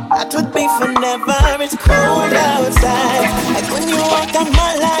 that would be for never. It's cold outside, like when you walk on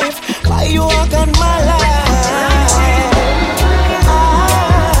my life. Why you walk on my life?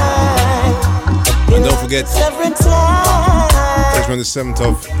 And don't forget, every time. on the 7th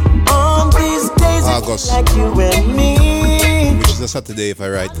of on these days August, like you and me. which is a Saturday if I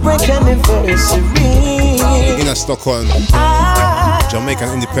write. Break anniversary. In a Stockholm, Jamaican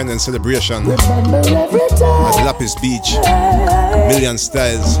independence celebration at Lapis Beach. Million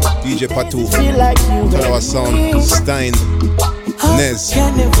Styles, DJ Patu, Talawah Sound, Stein, Nez,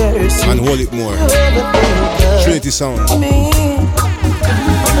 and Hold It More. Trinity Sound.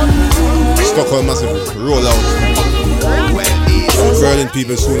 Stockholm massive rollout. Berlin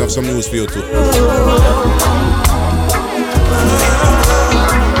people soon have some news for you too.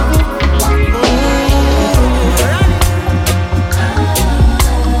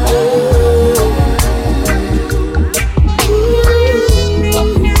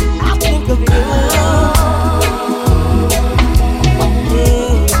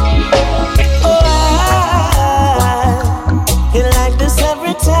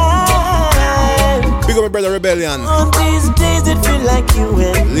 Brother Rebellion. On these days it feel like you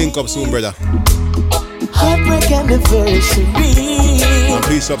and link up soon, brother. Heartbreak anniversary. And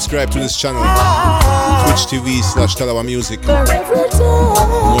please subscribe to this channel. Twitch TV/Talawah Music.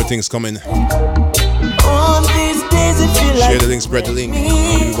 More things coming. On these days it feel Share like the link, spread the link.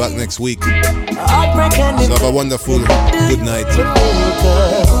 I'll be back next week. So have a wonderful good night.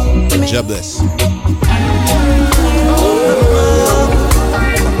 God bless.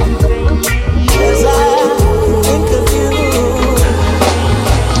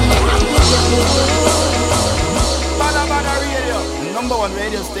 Badda Badda Radio, #1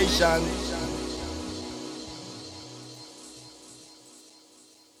 radio station.